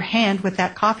 and your hand with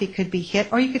that coffee could be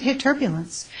hit, or you could hit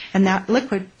turbulence, and that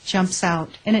liquid jumps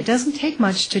out. And it doesn't take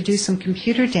much to do some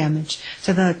computer damage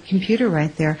to the computer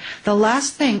right there. The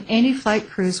last thing any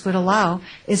flight crews would allow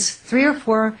is 3 or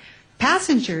 4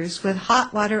 passengers with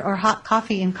hot water or hot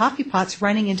coffee in coffee pots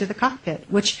running into the cockpit,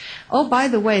 which, oh, by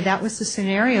the way, that was the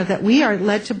scenario that we are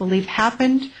led to believe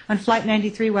happened on Flight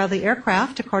 93 while the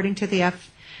aircraft, according to the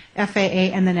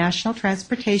FAA and the National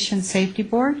Transportation Safety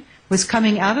Board, was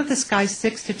coming out of the sky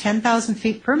 6,000 to 10,000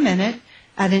 feet per minute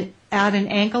at an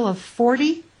angle of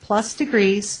 40 plus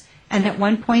degrees, and at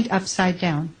one point upside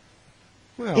down.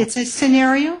 Well, it's a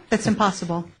scenario that's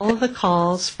impossible. All of the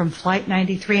calls from Flight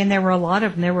 93, and there were a lot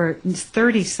of them, there were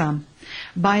 30-some,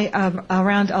 by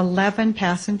around 11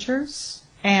 passengers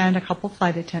and a couple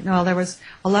flight attendants. No, there was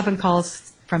 11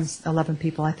 calls from 11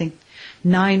 people. I think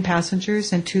 9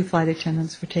 passengers and 2 flight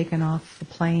attendants were taken off the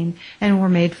plane and were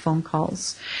made phone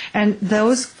calls. And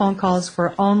those phone calls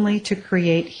were only to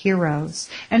create heroes.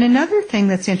 And another thing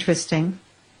that's interesting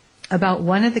about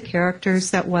one of the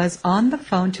characters that was on the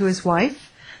phone to his wife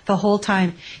the whole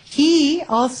time, he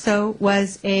also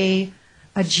was a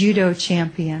judo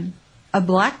champion, a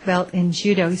black belt in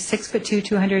judo. He's 6'2",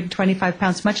 225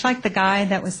 pounds, much like the guy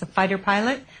that was the fighter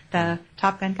pilot, the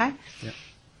Top Gun guy.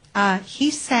 Yep. He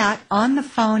sat on the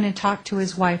phone and talked to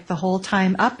his wife the whole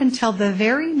time up until the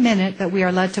very minute that we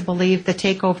are led to believe the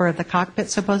takeover of the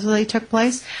cockpit supposedly took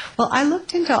place. Well, I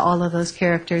looked into all of those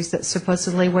characters that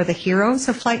supposedly were the heroes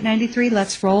of Flight 93,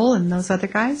 Let's Roll, and those other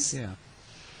guys. Yeah.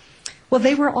 Well,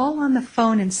 they were all on the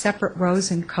phone in separate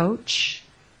rows in coach,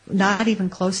 not even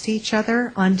close to each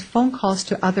other, on phone calls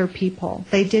to other people.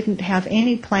 They didn't have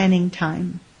any planning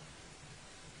time.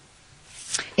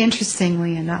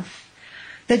 Interestingly enough,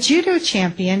 the judo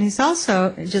champion is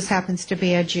also, just happens to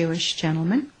be a Jewish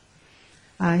gentleman.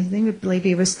 I believe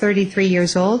he was 33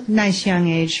 years old. Nice young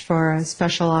age for a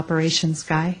special operations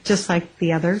guy, just like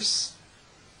the others.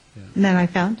 Yeah. And then I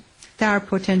found there are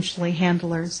potentially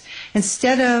handlers.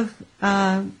 Instead of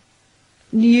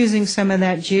using some of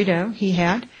that judo he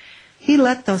had, he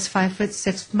let those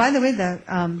 5'6". By the way,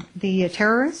 the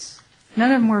terrorists,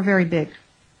 none of them were very big.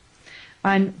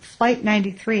 On Flight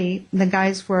 93, the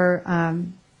guys were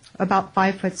about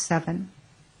 5'7",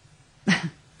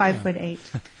 5'8".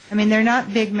 I mean, they're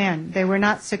not big men. They were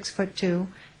not 6'2".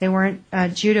 They weren't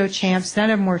judo champs. None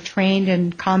of them were trained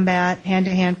in combat,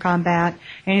 hand-to-hand combat,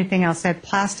 anything else. They had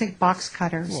plastic box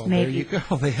cutters. Well, maybe. there you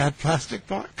go. They had plastic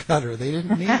box cutter. They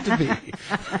didn't need to be.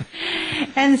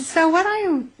 And so what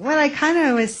I kind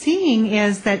of was seeing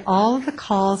is that all of the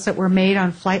calls that were made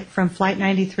on from Flight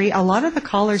 93, a lot of the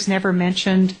callers never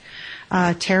mentioned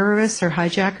terrorists or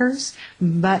hijackers,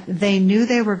 but they knew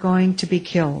they were going to be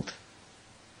killed.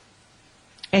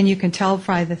 And you can tell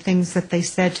by the things that they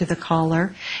said to the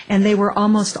caller. And they were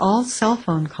almost all cell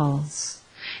phone calls.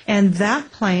 And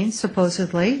that plane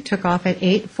supposedly took off at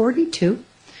 8:42.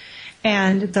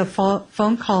 And the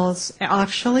phone calls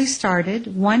actually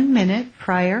started 1 minute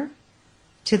prior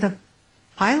to the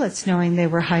pilots knowing they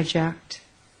were hijacked.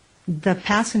 The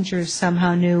passengers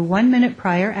somehow knew 1 minute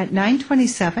prior at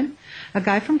 9:27. A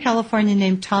guy from California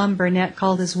named Tom Burnett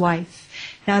called his wife.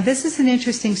 Now, this is an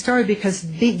interesting story because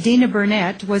Dina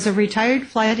Burnett was a retired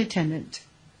flight attendant.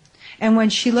 And when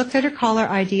she looked at her caller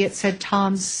ID, it said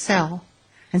Tom's cell.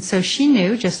 And so she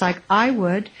knew, just like I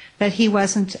would, that he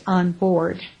wasn't on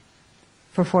board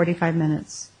for 45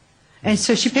 minutes. And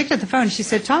so she picked up the phone and she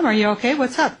said, Tom, are you okay?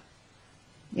 What's up?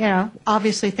 You know,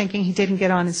 obviously thinking he didn't get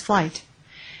on his flight.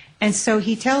 And so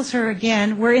he tells her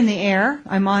again, we're in the air.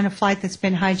 I'm on a flight that's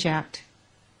been hijacked.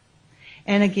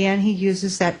 And again, he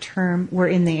uses that term, we're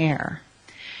in the air.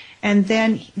 And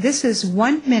then this is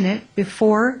 1 minute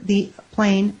before the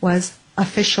plane was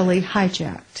officially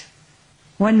hijacked.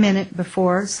 1 minute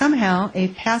before, somehow, a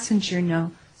passenger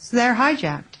knows they're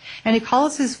hijacked. And he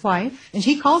calls his wife, and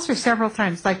he calls her several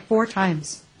times, like 4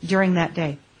 times during that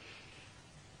day,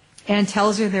 and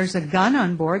tells her there's a gun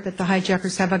on board, that the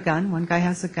hijackers have a gun. One guy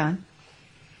has a gun.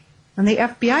 When the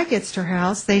FBI gets to her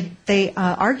house, they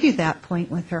argue that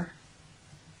point with her.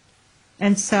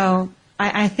 And so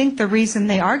I think the reason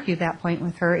they argued that point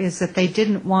with her is that they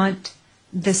didn't want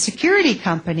the security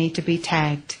company to be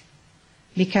tagged.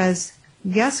 Because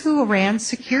guess who ran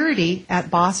security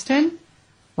at Boston,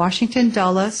 Washington,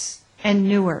 Dulles, and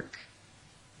Newark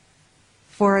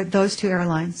for those 2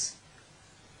 airlines?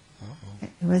 Uh-oh.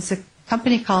 It was a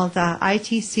company called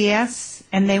ITCS,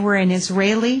 and they were an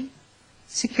Israeli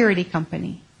security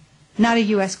company. Not a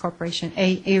U.S. corporation,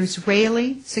 an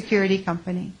Israeli security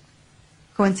company.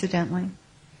 Coincidentally.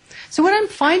 So what I'm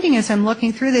finding as I'm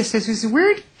looking through this is there's a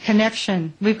weird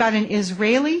connection. We've got an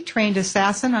Israeli trained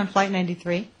assassin on Flight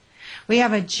 93. We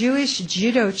have a Jewish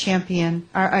judo champion,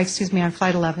 on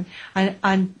Flight 11.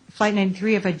 On Flight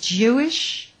 93 of a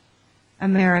Jewish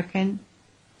American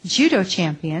judo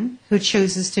champion who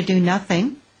chooses to do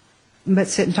nothing but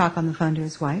sit and talk on the phone to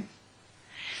his wife.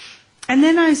 And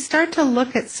then I start to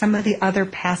look at some of the other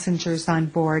passengers on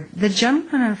board. The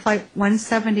gentleman on Flight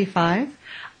 175,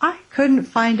 I couldn't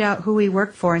find out who he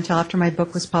worked for until after my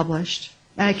book was published.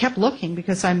 And I kept looking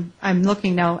because I'm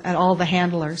looking now at all the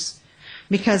handlers.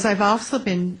 Because I've also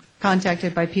been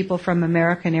contacted by people from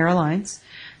American Airlines.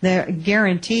 They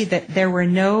guarantee that there were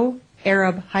no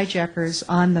Arab hijackers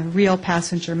on the real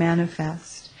passenger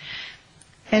manifest.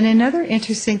 And another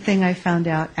interesting thing I found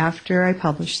out after I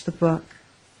published the book,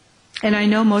 and I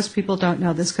know most people don't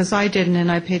know this because I didn't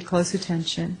and I paid close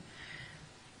attention.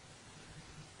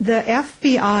 The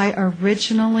FBI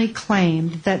originally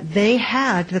claimed that they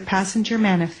had the passenger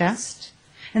manifest,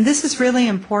 and this is really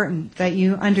important that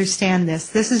you understand this.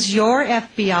 This is your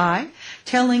FBI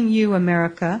telling you,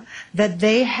 America, that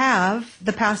they have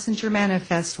the passenger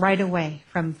manifest right away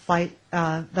from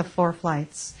the 4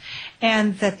 flights,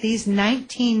 and that these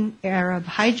 19 Arab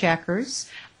hijackers,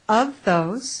 of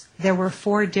those, there were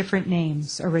 4 different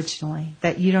names originally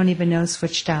that you don't even know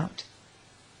switched out.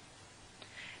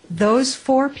 Those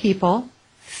 4 people,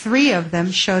 3 of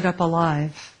them showed up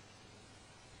alive.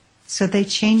 So they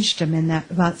changed them in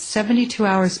that about 72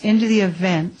 hours into the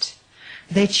event.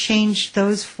 They changed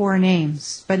those 4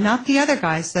 names, but not the other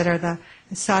guys that are the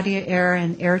Saudi Air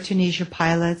and Air Tunisia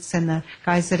pilots and the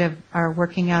guys that are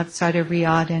working outside of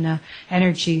Riyadh in an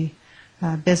energy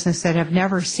business that have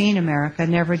never seen America,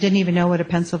 didn't even know what a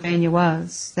Pennsylvania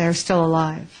was. They're still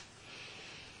alive.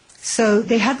 So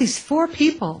they had these 4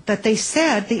 people that they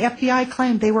said, the FBI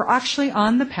claimed they were actually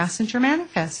on the passenger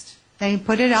manifest. They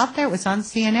put it out there. It was on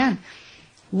CNN.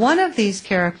 One of these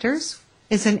characters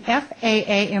is an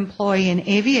FAA employee in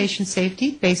aviation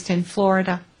safety based in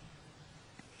Florida.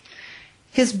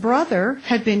 His brother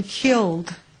had been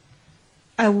killed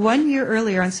 1 year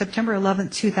earlier on September 11,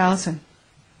 2000.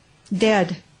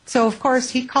 Dead. So, of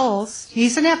course, he calls.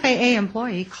 He's an FAA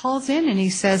employee. He calls in and he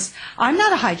says, I'm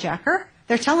not a hijacker.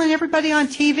 They're telling everybody on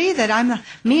TV that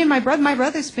me and my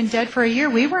brother's been dead for a year.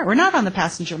 We're not on the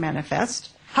passenger manifest.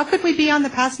 How could we be on the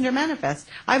passenger manifest?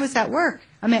 I was at work.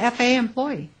 I'm an FAA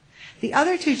employee. The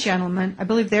other two gentlemen, I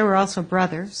believe they were also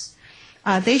brothers,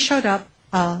 they showed up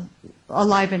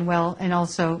alive and well and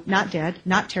also not dead,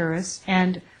 not terrorists,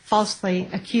 and falsely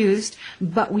accused.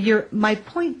 But my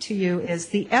point to you is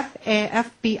the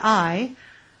FBI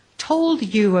told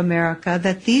you, America,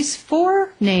 that these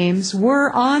 4 names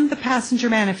were on the passenger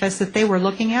manifest that they were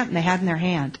looking at and they had in their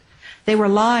hand. They were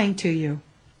lying to you.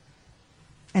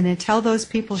 And until those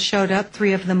people showed up,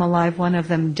 3 of them alive, 1 of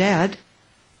them dead,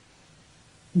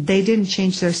 they didn't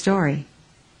change their story.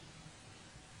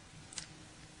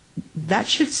 That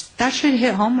should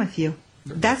hit home with you.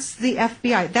 That's the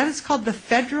FBI. That is called the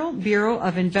Federal Bureau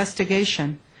of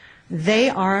Investigation. They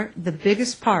are the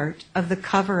biggest part of the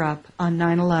cover-up on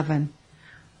 9/11.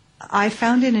 I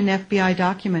found in an FBI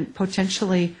document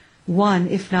potentially 1,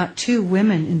 if not 2,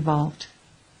 women involved.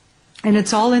 And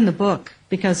it's all in the book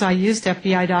because I used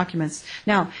FBI documents.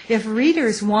 Now, if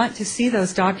readers want to see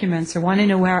those documents or want to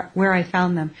know where I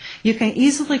found them, you can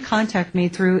easily contact me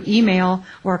through email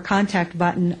or contact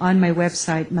button on my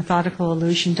website,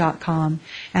 methodicalillusion.com,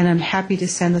 and I'm happy to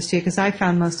send those to you because I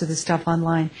found most of the stuff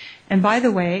online. And by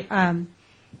the way,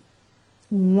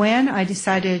 when I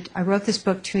decided, I wrote this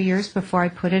book 2 years before I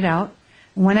put it out.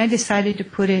 When I decided to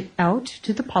put it out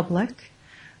to the public,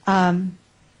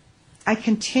 I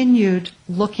continued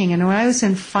looking, and when I was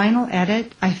in final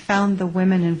edit, I found the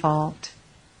women involved.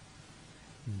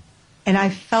 And I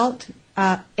felt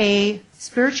a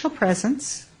spiritual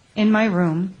presence in my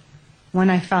room when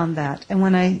I found that. And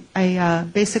when I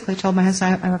basically told my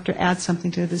husband, I have to add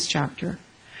something to this chapter.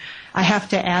 I have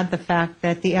to add the fact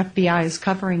that the FBI is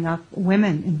covering up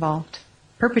women involved,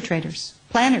 perpetrators,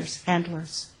 planners,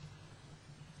 handlers.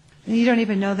 And you don't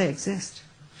even know they exist.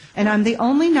 And I'm the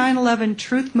only 9/11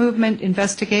 Truth Movement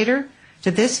investigator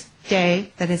to this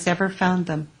day that has ever found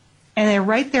them. And they're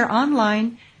right there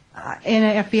online in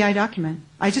an FBI document.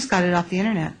 I just got it off the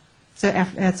internet. So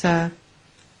it's a,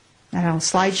 I don't know,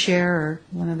 SlideShare or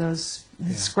one of those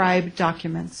scribed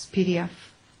documents, PDF.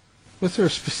 Was there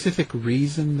a specific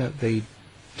reason that they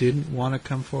didn't want to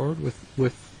come forward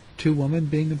with 2 women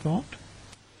being involved?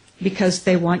 Because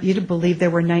they want you to believe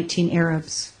there were 19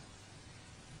 Arabs.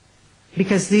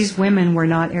 Because these women were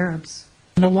not Arabs.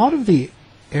 And a lot of the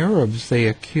Arabs they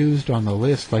accused on the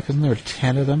list, like isn't there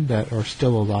 10 of them that are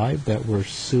still alive that were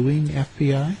suing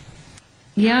FBI?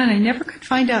 Yeah, and I never could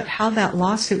find out how that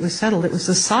lawsuit was settled. It was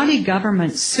the Saudi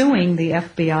government suing the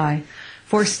FBI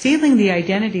for stealing the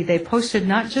identity. They posted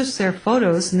not just their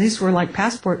photos, and these were like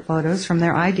passport photos from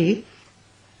their ID,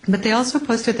 but they also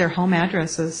posted their home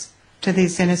addresses to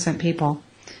these innocent people.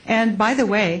 And by the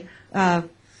way,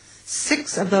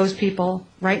 6 of those people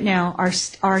right now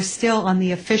are still on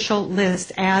the official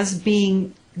list as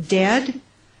being dead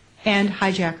and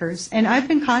hijackers. And I've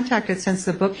been contacted since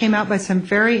the book came out by some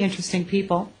very interesting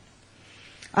people.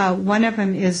 One of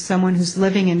them is someone who's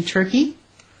living in Turkey.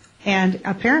 And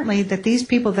apparently that these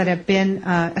people that have been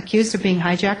accused of being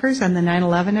hijackers on the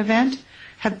 9/11 event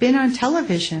have been on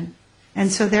television.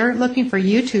 And so they're looking for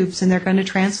YouTubes, and they're going to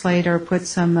translate or put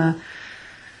some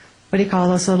what do you call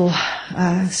those little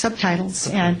subtitles,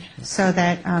 and so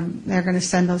that they're going to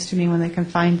send those to me when they can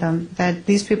find them, that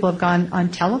these people have gone on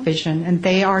television and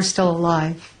they are still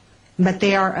alive. But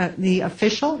they are the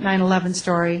official 9/11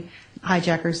 story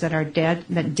hijackers that are dead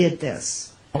that did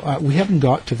this. We haven't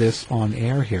got to this on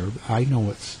air here. I know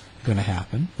what's going to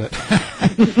happen. But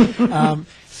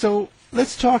so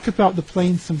let's talk about the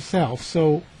planes themselves.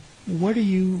 So what are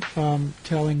you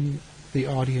telling the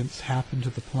audience happened to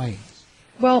the planes?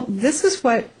 Well, this is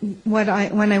what when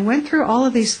I went through all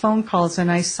of these phone calls and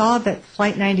I saw that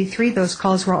Flight 93, those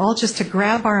calls were all just to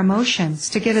grab our emotions,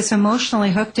 to get us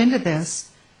emotionally hooked into this.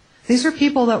 These are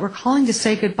people that were calling to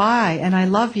say goodbye and I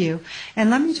love you.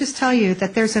 And let me just tell you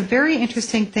that there's a very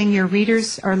interesting thing your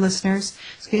readers or listeners,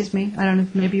 excuse me, I don't know,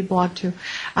 maybe you blog too,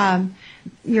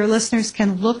 your listeners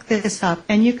can look this up.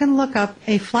 And you can look up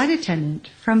a flight attendant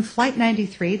from Flight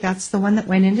 93, that's the one that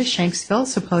went into Shanksville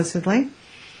supposedly,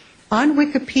 on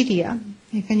Wikipedia.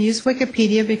 You can use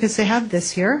Wikipedia because they have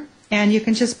this here. And you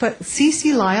can just put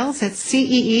CeeCee Lyles, it's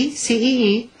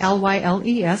CeeCeelyles,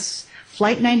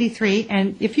 Flight 93.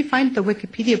 And if you find the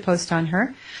Wikipedia post on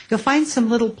her, you'll find some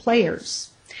little players.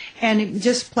 And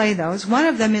just play those. One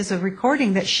of them is a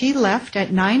recording that she left at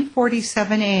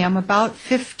 9:47 a.m., about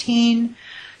 15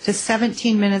 to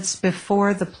 17 minutes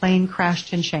before the plane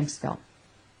crashed in Shanksville.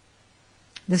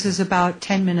 This is about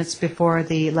 10 minutes before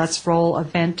the Let's Roll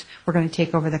event. We're going to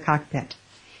take over the cockpit.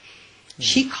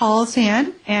 She calls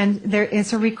in, and there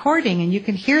is a recording, and you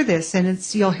can hear this, and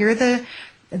you'll hear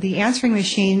the answering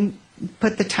machine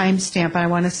put the timestamp, and I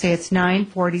want to say it's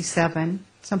 9:47,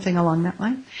 something along that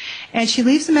line. And she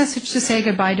leaves a message to say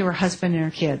goodbye to her husband and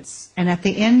her kids. And at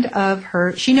the end of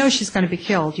she knows she's going to be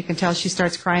killed. You can tell she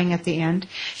starts crying at the end.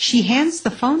 She hands the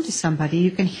phone to somebody.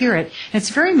 You can hear it. And it's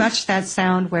very much that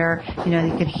sound where, you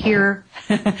can hear,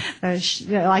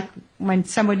 like when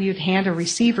you'd hand a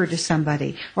receiver to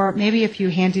somebody. Or maybe if you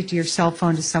handed your cell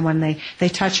phone to someone, they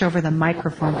touch over the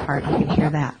microphone part. You can hear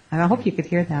that. I hope you could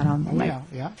hear that on the mic.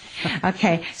 Yeah.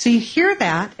 Okay, so you hear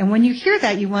that, and when you hear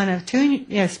that, you want to tune,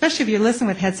 especially if you're listening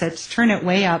with headsets, turn it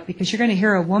way up, because you're going to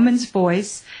hear a woman's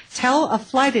voice tell a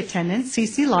flight attendant,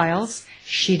 Cece Lyles,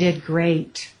 she did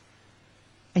great.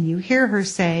 And you hear her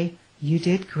say, you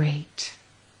did great,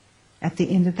 at the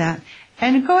end of that.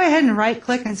 And go ahead and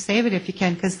right-click and save it if you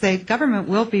can, because the government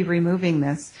will be removing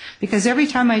this. Because every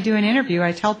time I do an interview,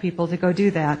 I tell people to go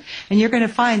do that. And you're going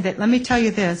to find that, let me tell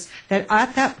you this, that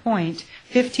at that point,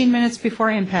 15 minutes before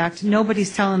impact,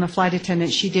 nobody's telling a flight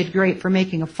attendant she did great for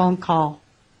making a phone call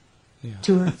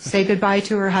to say goodbye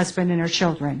to her husband and her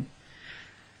children.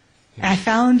 I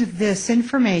found this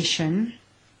information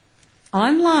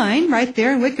online, right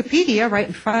there in Wikipedia, right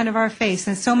in front of our face.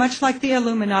 And so much like the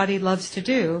Illuminati loves to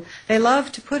do, they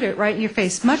love to put it right in your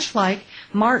face. Much like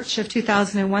March of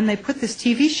 2001, they put this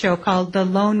TV show called The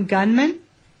Lone Gunman.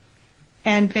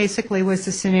 And basically was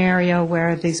a scenario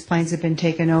where these planes had been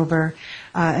taken over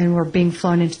and were being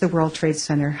flown into the World Trade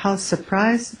Center. How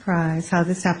surprise, how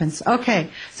this happens.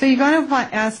 Okay, so you're going to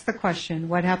ask the question,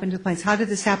 what happened to the planes? How did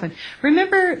this happen?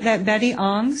 Remember that Betty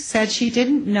Ong said she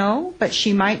didn't know, but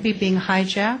she might be being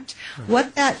hijacked?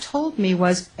 What that told me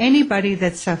was anybody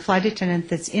that's a flight attendant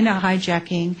that's in a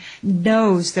hijacking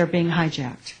knows they're being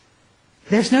hijacked.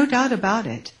 There's no doubt about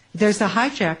it. There's a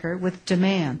hijacker with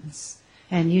demands.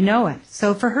 And you know it.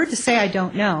 So for her to say, I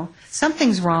don't know,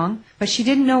 something's wrong, but she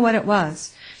didn't know what it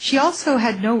was. She also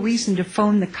had no reason to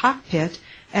phone the cockpit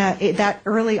that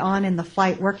early on in the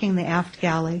flight, working the aft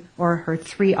galley or her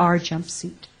 3R jump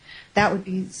seat. That would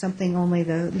be something only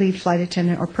the lead flight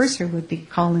attendant or purser would be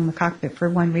calling the cockpit for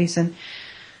one reason.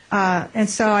 And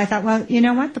so I thought, well, you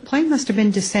know what? The plane must have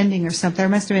been descending or something. There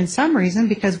must have been some reason,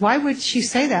 because why would she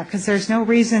say that? Because there's no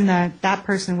reason that that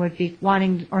person would be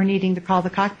wanting or needing to call the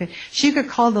cockpit. She could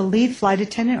call the lead flight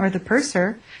attendant or the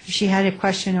purser if she had a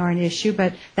question or an issue,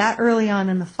 but that early on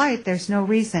in the flight, there's no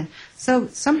reason. So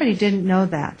somebody didn't know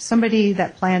that. Somebody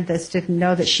that planned this didn't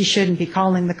know that she shouldn't be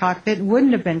calling the cockpit,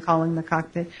 wouldn't have been calling the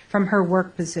cockpit from her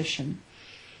work position.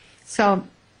 So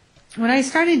when I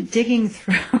started digging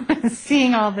through and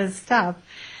seeing all this stuff,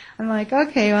 I'm like,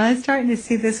 okay, well, I'm starting to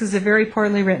see this was a very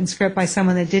poorly written script by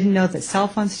someone that didn't know that cell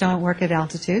phones don't work at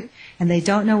altitude, and they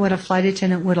don't know what a flight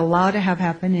attendant would allow to have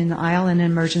happen in the aisle in an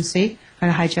emergency or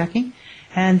a hijacking,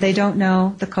 and they don't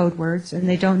know the code words, and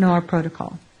they don't know our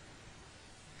protocol.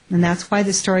 And that's why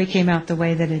the story came out the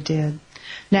way that it did.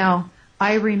 Now,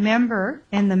 I remember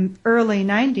in the early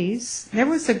 90s,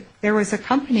 there was a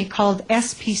company called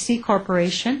SPC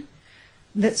Corporation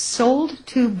that sold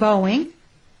to Boeing,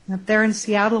 up there in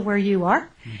Seattle where you are,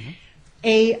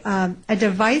 a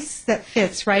device that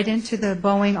fits right into the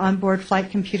Boeing onboard flight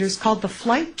computers called the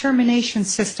Flight Termination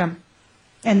System.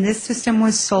 And this system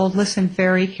was sold, listen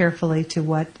very carefully to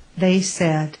what they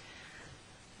said.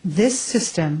 This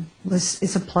system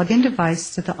is a plug-in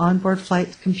device to the onboard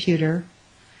flight computer.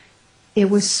 It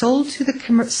was sold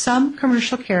to some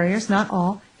commercial carriers, not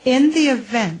all, in the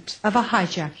event of a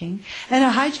hijacking, and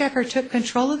a hijacker took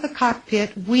control of the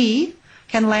cockpit, we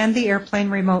can land the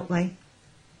airplane remotely.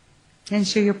 And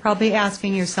so you're probably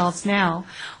asking yourselves now,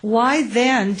 why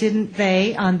then didn't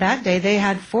they, on that day, they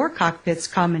had 4 cockpits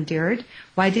commandeered,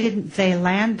 why didn't they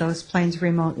land those planes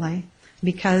remotely?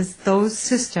 Because those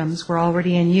systems were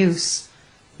already in use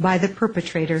by the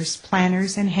perpetrators,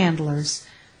 planners, and handlers,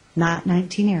 not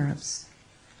 19 Arabs,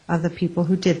 of the people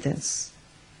who did this.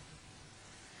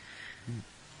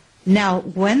 Now,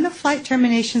 when the flight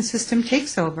termination system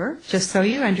takes over, just so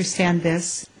you understand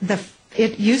this,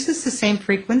 it uses the same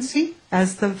frequency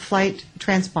as the flight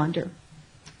transponder.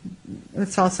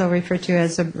 It's also referred to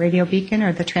as a radio beacon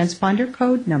or the transponder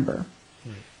code number.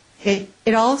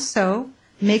 It also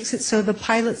makes it so the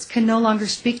pilots can no longer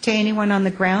speak to anyone on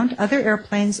the ground, other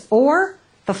airplanes, or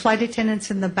the flight attendants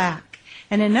in the back.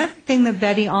 And another thing that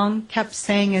Betty Ong kept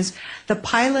saying is the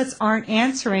pilots aren't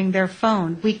answering their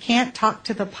phone. We can't talk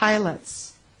to the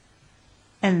pilots.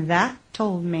 And that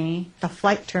told me the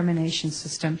flight termination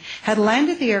system had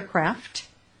landed the aircraft,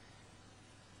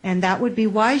 and that would be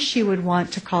why she would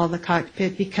want to call the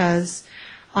cockpit, because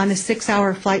on a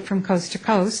 6-hour flight from coast to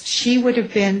coast. She would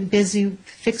have been busy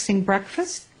fixing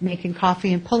breakfast, making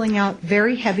coffee, and pulling out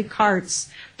very heavy carts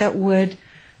that would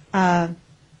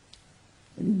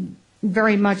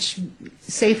very much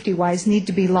safety-wise need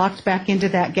to be locked back into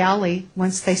that galley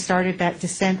once they started that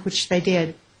descent, which they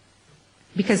did,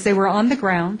 because they were on the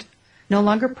ground, no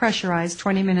longer pressurized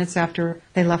 20 minutes after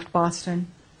they left Boston.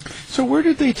 So where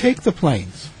did they take the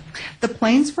planes? The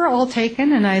planes were all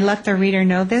taken, and I let the reader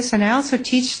know this, and I also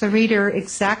teach the reader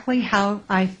exactly how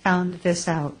I found this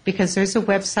out, because there's a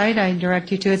website I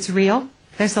direct you to. It's real.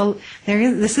 This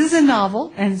is a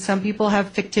novel, and some people have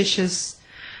fictitious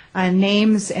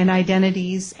names and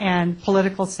identities and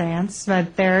political stance,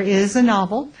 but there is a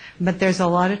novel, but there's a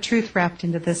lot of truth wrapped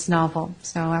into this novel.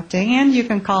 So at the end, you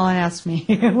can call and ask me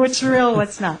what's real,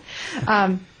 what's not.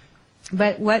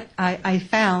 But what I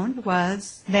found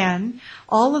was then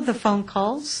all of the phone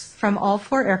calls from all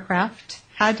 4 aircraft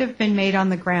had to have been made on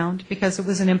the ground because it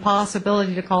was an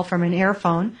impossibility to call from an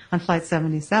airphone on Flight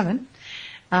 77.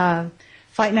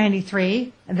 Flight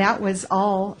 93, that was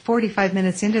all 45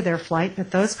 minutes into their flight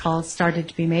that those calls started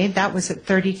to be made. That was at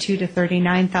 32 to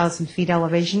 39,000 feet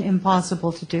elevation,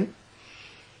 impossible to do.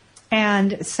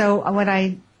 And so what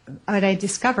I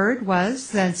discovered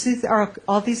was that since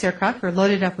all these aircraft were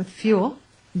loaded up with fuel,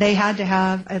 they had to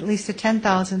have at least a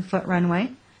 10,000-foot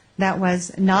runway. That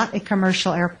was not a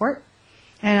commercial airport.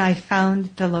 And I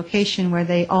found the location where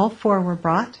they all 4 were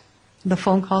brought. The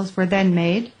phone calls were then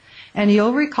made. And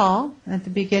you'll recall, at the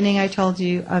beginning I told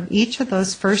you, of each of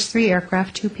those first 3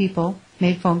 aircraft, 2 people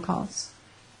made phone calls.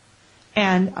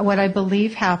 And what I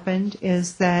believe happened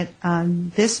is that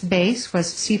this base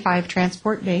was C-5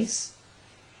 Transport Base,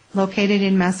 located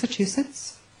in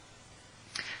Massachusetts.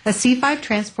 A C-5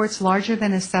 transport's larger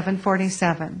than a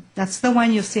 747. That's the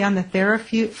one you'll see on the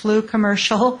TheraFlu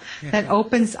commercial that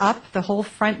opens up, the whole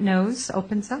front nose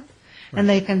opens up, and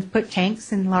they can put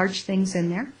tanks and large things in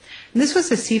there. And this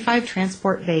was a C-5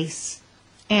 transport base.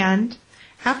 And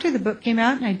after the book came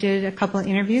out and I did a couple of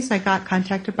interviews, I got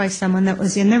contacted by someone that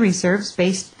was in the reserves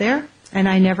based there, and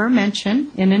I never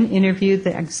mentioned in an interview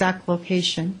the exact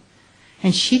location.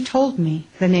 And she told me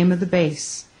the name of the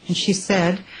base. And she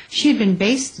said she had been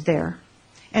based there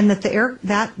and that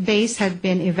that base had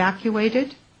been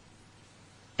evacuated.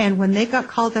 And when they got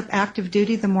called up active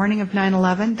duty the morning of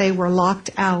 9/11, they were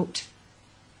locked out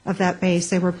of that base.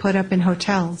 They were put up in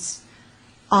hotels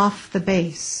off the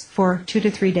base for 2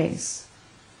 to 3 days.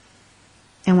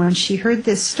 And when she heard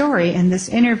this story and this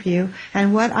interview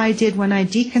and what I did when I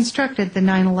deconstructed the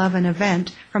 9/11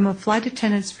 event from a flight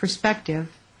attendant's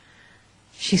perspective,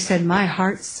 she said, my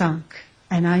heart sunk,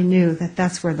 and I knew that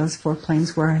that's where those 4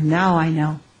 planes were, and now I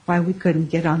know why we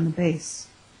couldn't get on the base.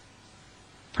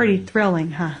 Pretty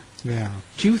thrilling, huh? Yeah.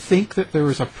 Do you think that there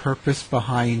was a purpose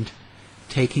behind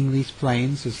taking these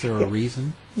planes? Is there a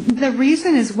reason? The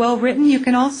reason is well written. You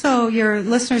can also, your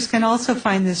listeners can also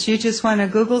find this. You just want to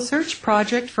Google search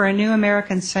Project for a New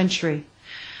American Century.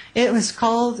 It was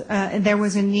called, there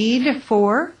was a need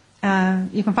for,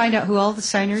 you can find out who all the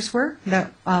signers were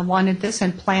that wanted this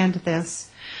and planned this.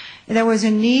 There was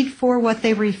a need for what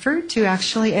they referred to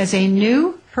actually as a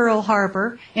new Pearl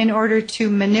Harbor in order to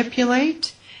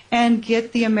manipulate and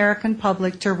get the American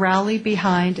public to rally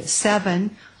behind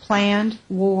 7 planned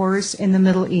wars in the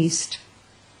Middle East.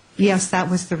 Yes, that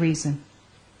was the reason.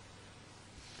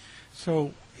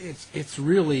 So it's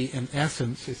really, in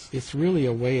essence, it's really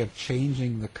a way of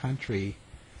changing the country.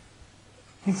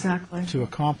 Exactly. To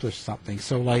accomplish something.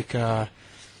 So like the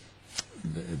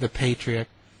Patriot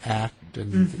Act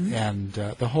and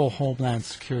the whole Homeland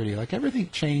Security, like everything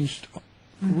changed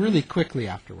really quickly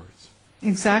afterwards.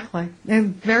 Exactly.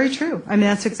 And very true. I mean,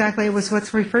 that's exactly, it was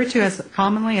what's referred to as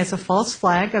commonly as a false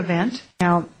flag event.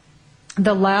 Now,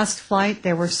 the last flight,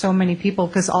 there were so many people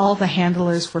because all the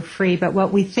handlers were free. But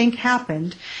what we think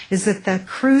happened is that the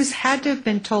crews had to have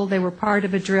been told they were part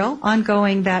of a drill.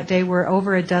 Ongoing that day were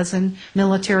over a dozen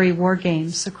military war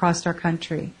games across our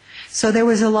country. So there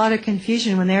was a lot of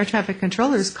confusion when the air traffic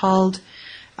controllers called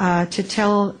to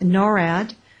tell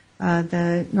NORAD,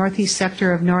 the northeast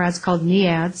sector of NORAD's called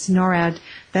NORAD,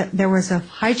 that there was a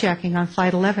hijacking on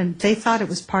Flight 11. They thought it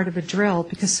was part of a drill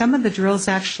because some of the drills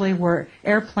actually were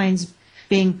airplanes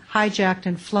being hijacked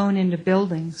and flown into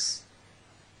buildings.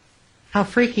 How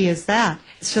freaky is that?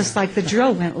 It's just like the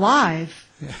drill went live,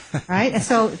 right? And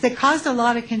so they caused a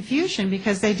lot of confusion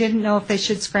because they didn't know if they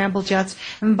should scramble jets.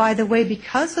 And by the way,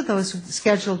 because of those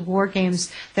scheduled war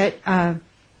games that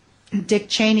Dick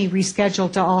Cheney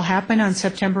rescheduled to all happen on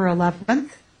September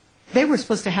 11th, They were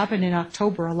supposed to happen in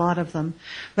October, a lot of them.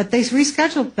 But they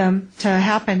rescheduled them to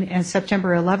happen on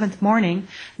September 11th morning.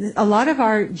 A lot of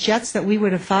our jets that we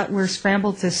would have thought were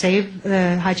scrambled to save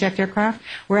the hijacked aircraft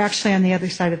were actually on the other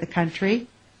side of the country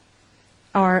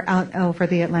or out over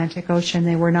the Atlantic Ocean.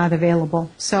 They were not available.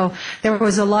 So there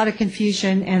was a lot of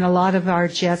confusion, and a lot of our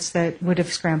jets that would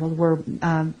have scrambled were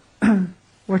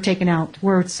taken out,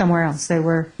 were somewhere else. They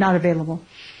were not available.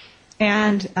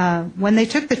 And when they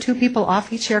took the 2 people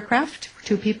off each aircraft,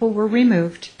 2 people were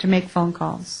removed to make phone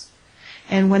calls.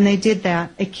 And when they did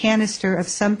that, a canister of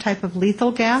some type of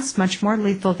lethal gas, much more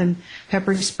lethal than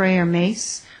pepper spray or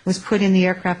mace, was put in the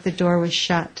aircraft. The door was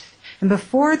shut. And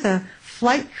before the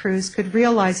flight crews could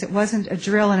realize it wasn't a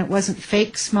drill and it wasn't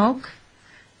fake smoke,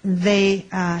 they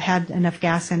had enough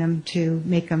gas in them to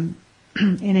make them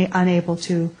unable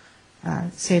to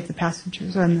save the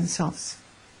passengers and themselves.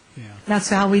 Yeah. That's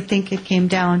how we think it came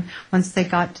down once they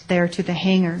got there to the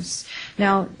hangars.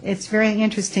 Now, it's very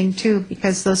interesting, too,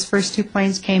 because those first 2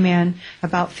 planes came in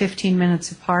about 15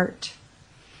 minutes apart.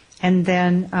 And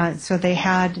then, so they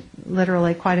had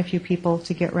literally quite a few people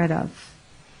to get rid of.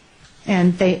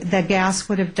 And the gas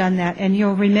would have done that. And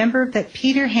you'll remember that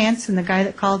Peter Hansen, the guy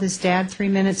that called his dad 3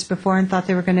 minutes before and thought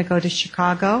they were going to go to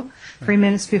Chicago 3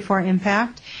 minutes before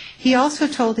impact, he also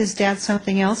told his dad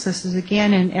something else. This is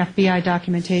again in FBI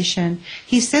documentation.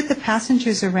 He said the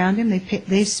passengers around him,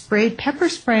 they sprayed pepper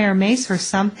spray or mace or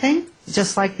something,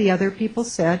 just like the other people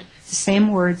said, the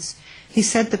same words. He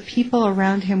said the people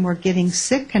around him were getting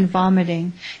sick and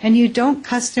vomiting. And you don't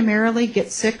customarily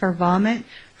get sick or vomit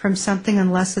from something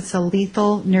unless it's a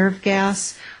lethal nerve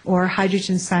gas or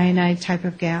hydrogen cyanide type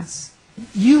of gas.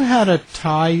 You had a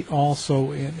tie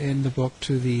also in the book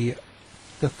to the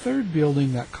third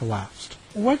building that collapsed.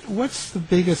 What's the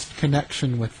biggest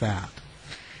connection with that?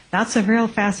 That's a real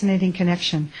fascinating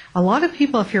connection. A lot of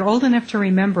people, if you're old enough to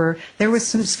remember, there was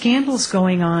some scandals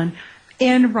going on.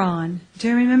 Enron. Do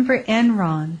you remember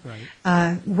Enron?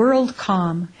 Right.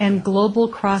 WorldCom and Global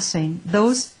Crossing.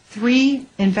 Those 3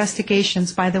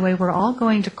 investigations, by the way, were all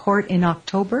going to court in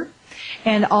October.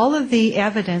 And all of the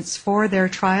evidence for their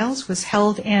trials was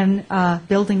held in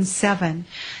Building 7.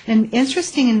 And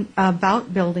interesting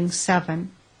about Building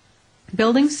 7,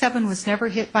 Building 7 was never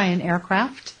hit by an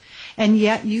aircraft, and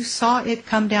yet you saw it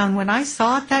come down. When I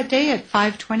saw it that day at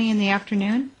 5:20 in the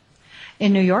afternoon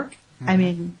in New York, I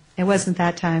mean, it wasn't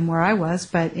that time where I was,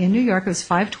 but in New York it was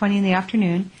 5:20 in the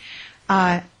afternoon,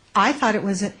 I thought it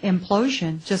was an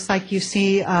implosion, just like you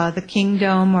see the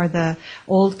Kingdom or the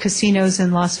old casinos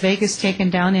in Las Vegas taken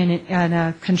down in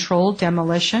a controlled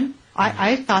demolition.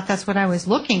 I thought that's what I was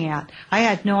looking at. I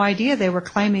had no idea they were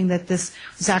claiming that this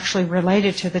was actually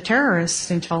related to the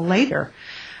terrorists until later.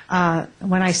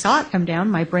 When I saw it come down,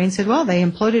 my brain said, well, they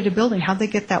imploded a building. How'd they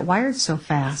get that wired so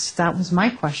fast? That was my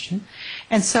question.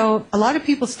 And so a lot of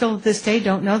people still to this day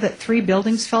don't know that 3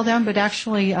 buildings fell down, but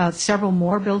actually several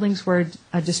more buildings were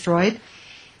destroyed.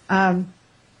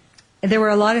 There were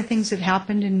a lot of things that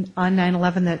happened on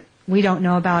 9/11 that we don't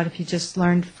know about if you just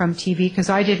learned from TV, because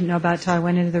I didn't know about it until I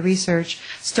went into the research.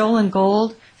 Stolen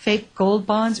gold, fake gold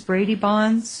bonds, Brady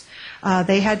bonds.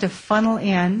 They had to funnel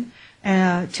in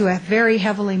to a very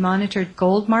heavily monitored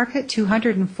gold market,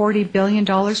 $240 billion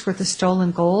worth of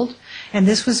stolen gold. And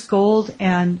this was gold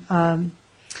and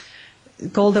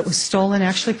gold that was stolen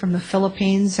actually from the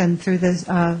Philippines and through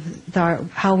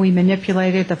how we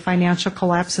manipulated the financial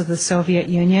collapse of the Soviet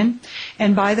Union.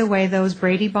 And by the way, those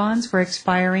Brady bonds were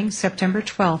expiring September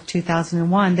 12,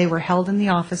 2001. They were held in the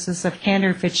offices of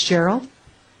Cantor Fitzgerald,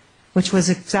 which was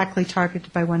exactly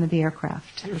targeted by one of the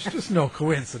aircraft. There's just no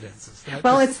coincidences.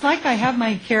 Well, it's like I have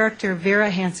my character, Vera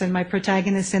Hansen, my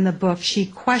protagonist in the book. She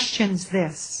questions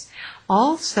this.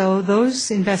 Also,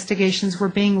 those investigations were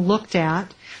being looked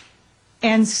at,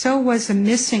 and so was a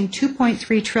missing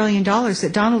 $2.3 trillion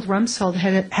that Donald Rumsfeld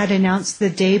had announced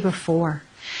the day before.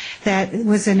 That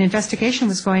was an investigation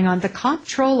was going on. The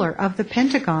comptroller of the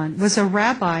Pentagon was a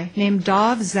rabbi named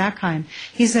Dov Zakheim.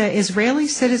 He's an Israeli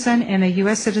citizen and a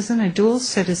U.S. citizen, a dual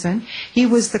citizen. He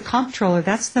was the comptroller.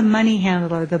 That's the money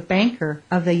handler, the banker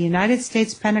of the United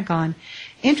States Pentagon.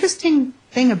 Interesting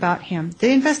thing about him,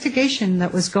 the investigation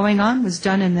that was going on was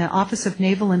done in the Office of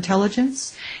Naval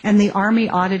Intelligence and the Army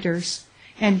auditors.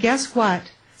 And guess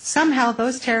what? Somehow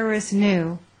those terrorists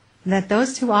knew that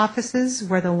those 2 offices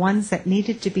were the ones that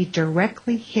needed to be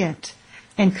directly hit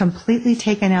and completely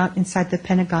taken out inside the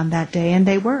Pentagon that day, and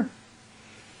they were.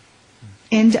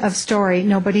 End of story.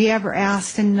 Nobody ever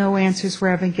asked, and no answers were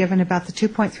ever given about the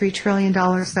 $2.3 trillion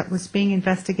that was being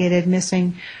investigated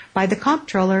missing by the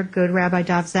comptroller, good Rabbi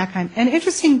Dov Zakheim. An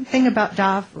interesting thing about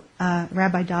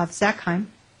Rabbi Dov Zakheim,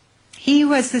 he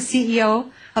was the CEO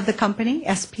of the company,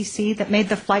 SPC, that made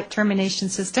the flight termination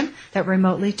system that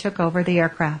remotely took over the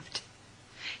aircraft.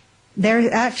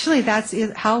 That's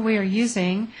how we are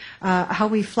using, how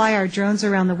we fly our drones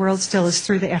around the world still is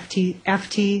through the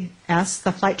FTS,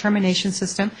 the flight termination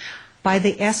system, by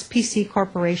the SPC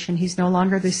Corporation. He's no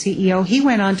longer the CEO. He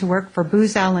went on to work for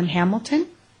Booz Allen Hamilton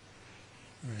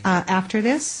after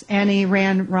this, and he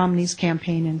ran Romney's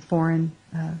campaign in foreign.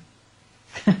 I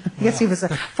guess he was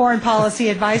a foreign policy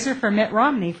advisor for Mitt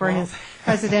Romney for his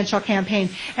presidential campaign.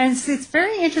 And it's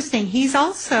very interesting. He's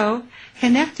also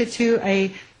connected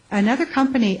to another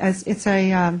company. It's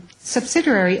a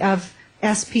subsidiary of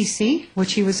SPC,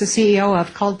 which he was the CEO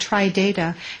of, called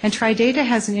Tridata. And Tridata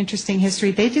has an interesting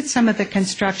history. They did some of the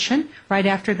construction right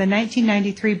after the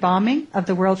 1993 bombing of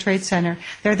the World Trade Center.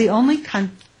 They're the only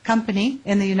company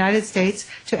in the United States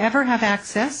to ever have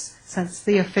access, since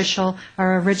the official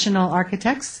or original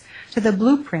architects, to the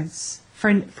blueprints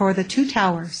for the two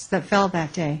towers that fell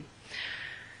that day.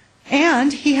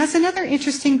 And he has another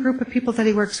interesting group of people that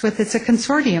he works with. It's a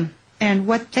consortium. And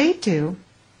what they do,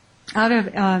 out of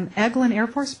Eglin Air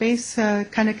Force Base,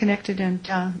 kind of connected in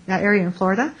that area in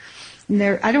Florida.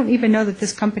 I don't even know that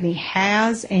this company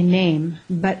has a name,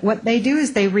 but what they do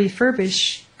is they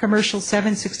refurbish commercial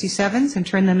 767s and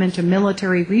turn them into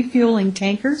military refueling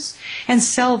tankers and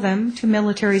sell them to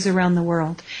militaries around the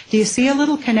world. Do you see a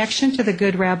little connection to the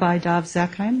good Rabbi Dov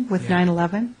Zakheim with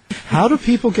 9/11? How do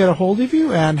people get a hold of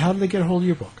you, and how do they get a hold of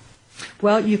your book?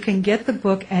 Well, you can get the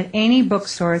book at any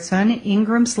bookstore. It's on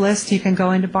Ingram's List. You can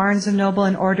go into Barnes & Noble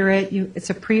and order it.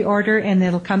 It's a pre-order, and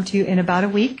it'll come to you in about a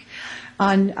week.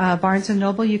 On Barnes &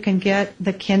 Noble, you can get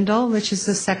the Kindle, which is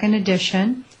the second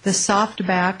edition, the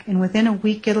softback, and within a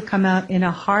week it'll come out in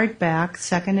a hardback,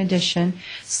 second edition.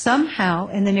 Somehow,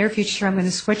 in the near future, I'm going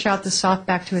to switch out the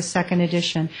softback to a second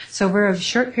edition. So for a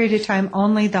short period of time,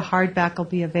 only the hardback will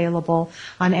be available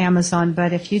on Amazon.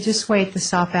 But if you just wait, the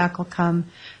softback will come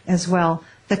as well.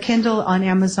 The Kindle on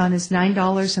Amazon is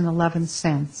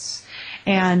 $9.11.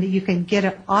 And you can get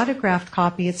an autographed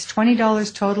copy. It's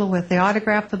 $20 total with the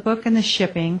autograph, the book, and the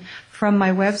shipping from my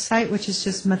website, which is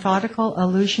just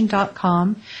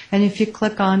methodicalillusion.com. And if you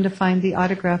click on to find the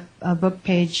autograph book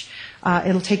page,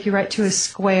 it'll take you right to a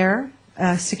Square,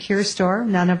 secure store.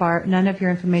 None of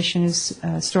your information is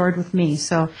stored with me.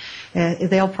 So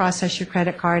they'll process your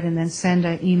credit card and then send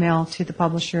an email to the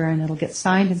publisher, and it'll get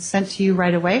signed and sent to you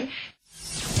right away.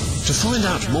 To find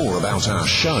out more about our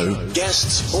show,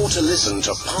 guests, or to listen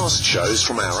to past shows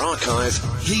from our archive,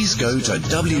 please go to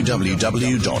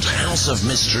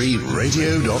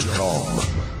www.houseofmysteryradio.com.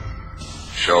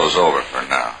 Show's over for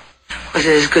now. Was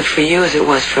it as good for you as it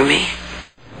was for me?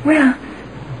 Well,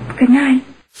 good night.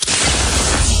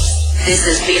 This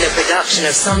has been a production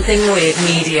of Something Weird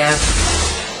Media.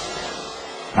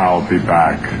 I'll be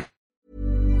back.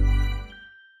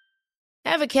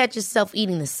 Ever catch yourself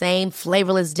eating the same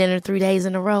flavorless dinner 3 days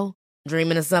in a row?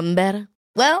 Dreaming of something better?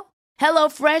 Well,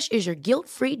 HelloFresh is your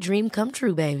guilt-free dream come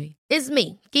true, baby. It's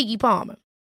me, Keke Palmer.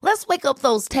 Let's wake up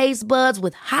those taste buds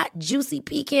with hot, juicy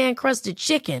pecan-crusted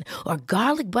chicken or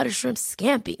garlic butter shrimp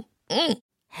scampi.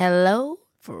 Hello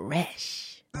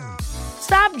Fresh.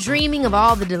 Stop dreaming of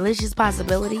all the delicious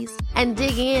possibilities and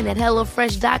dig in at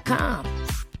HelloFresh.com.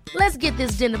 Let's get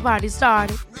this dinner party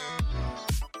started.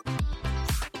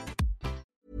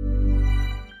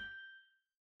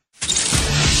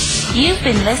 You've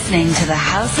been listening to the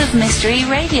House of Mystery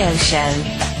radio show.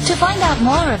 To find out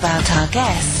more about our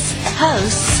guests,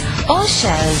 hosts, or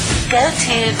shows, go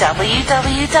to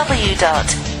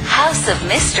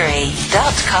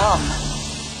www.houseofmystery.com.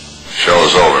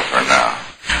 Show's over for now.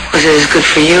 Was it as good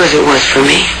for you as it was for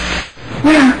me?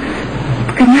 Well,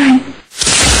 good night.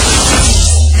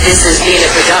 This has been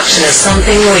a production of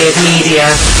Something Weird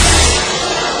Media.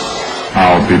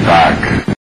 I'll be back.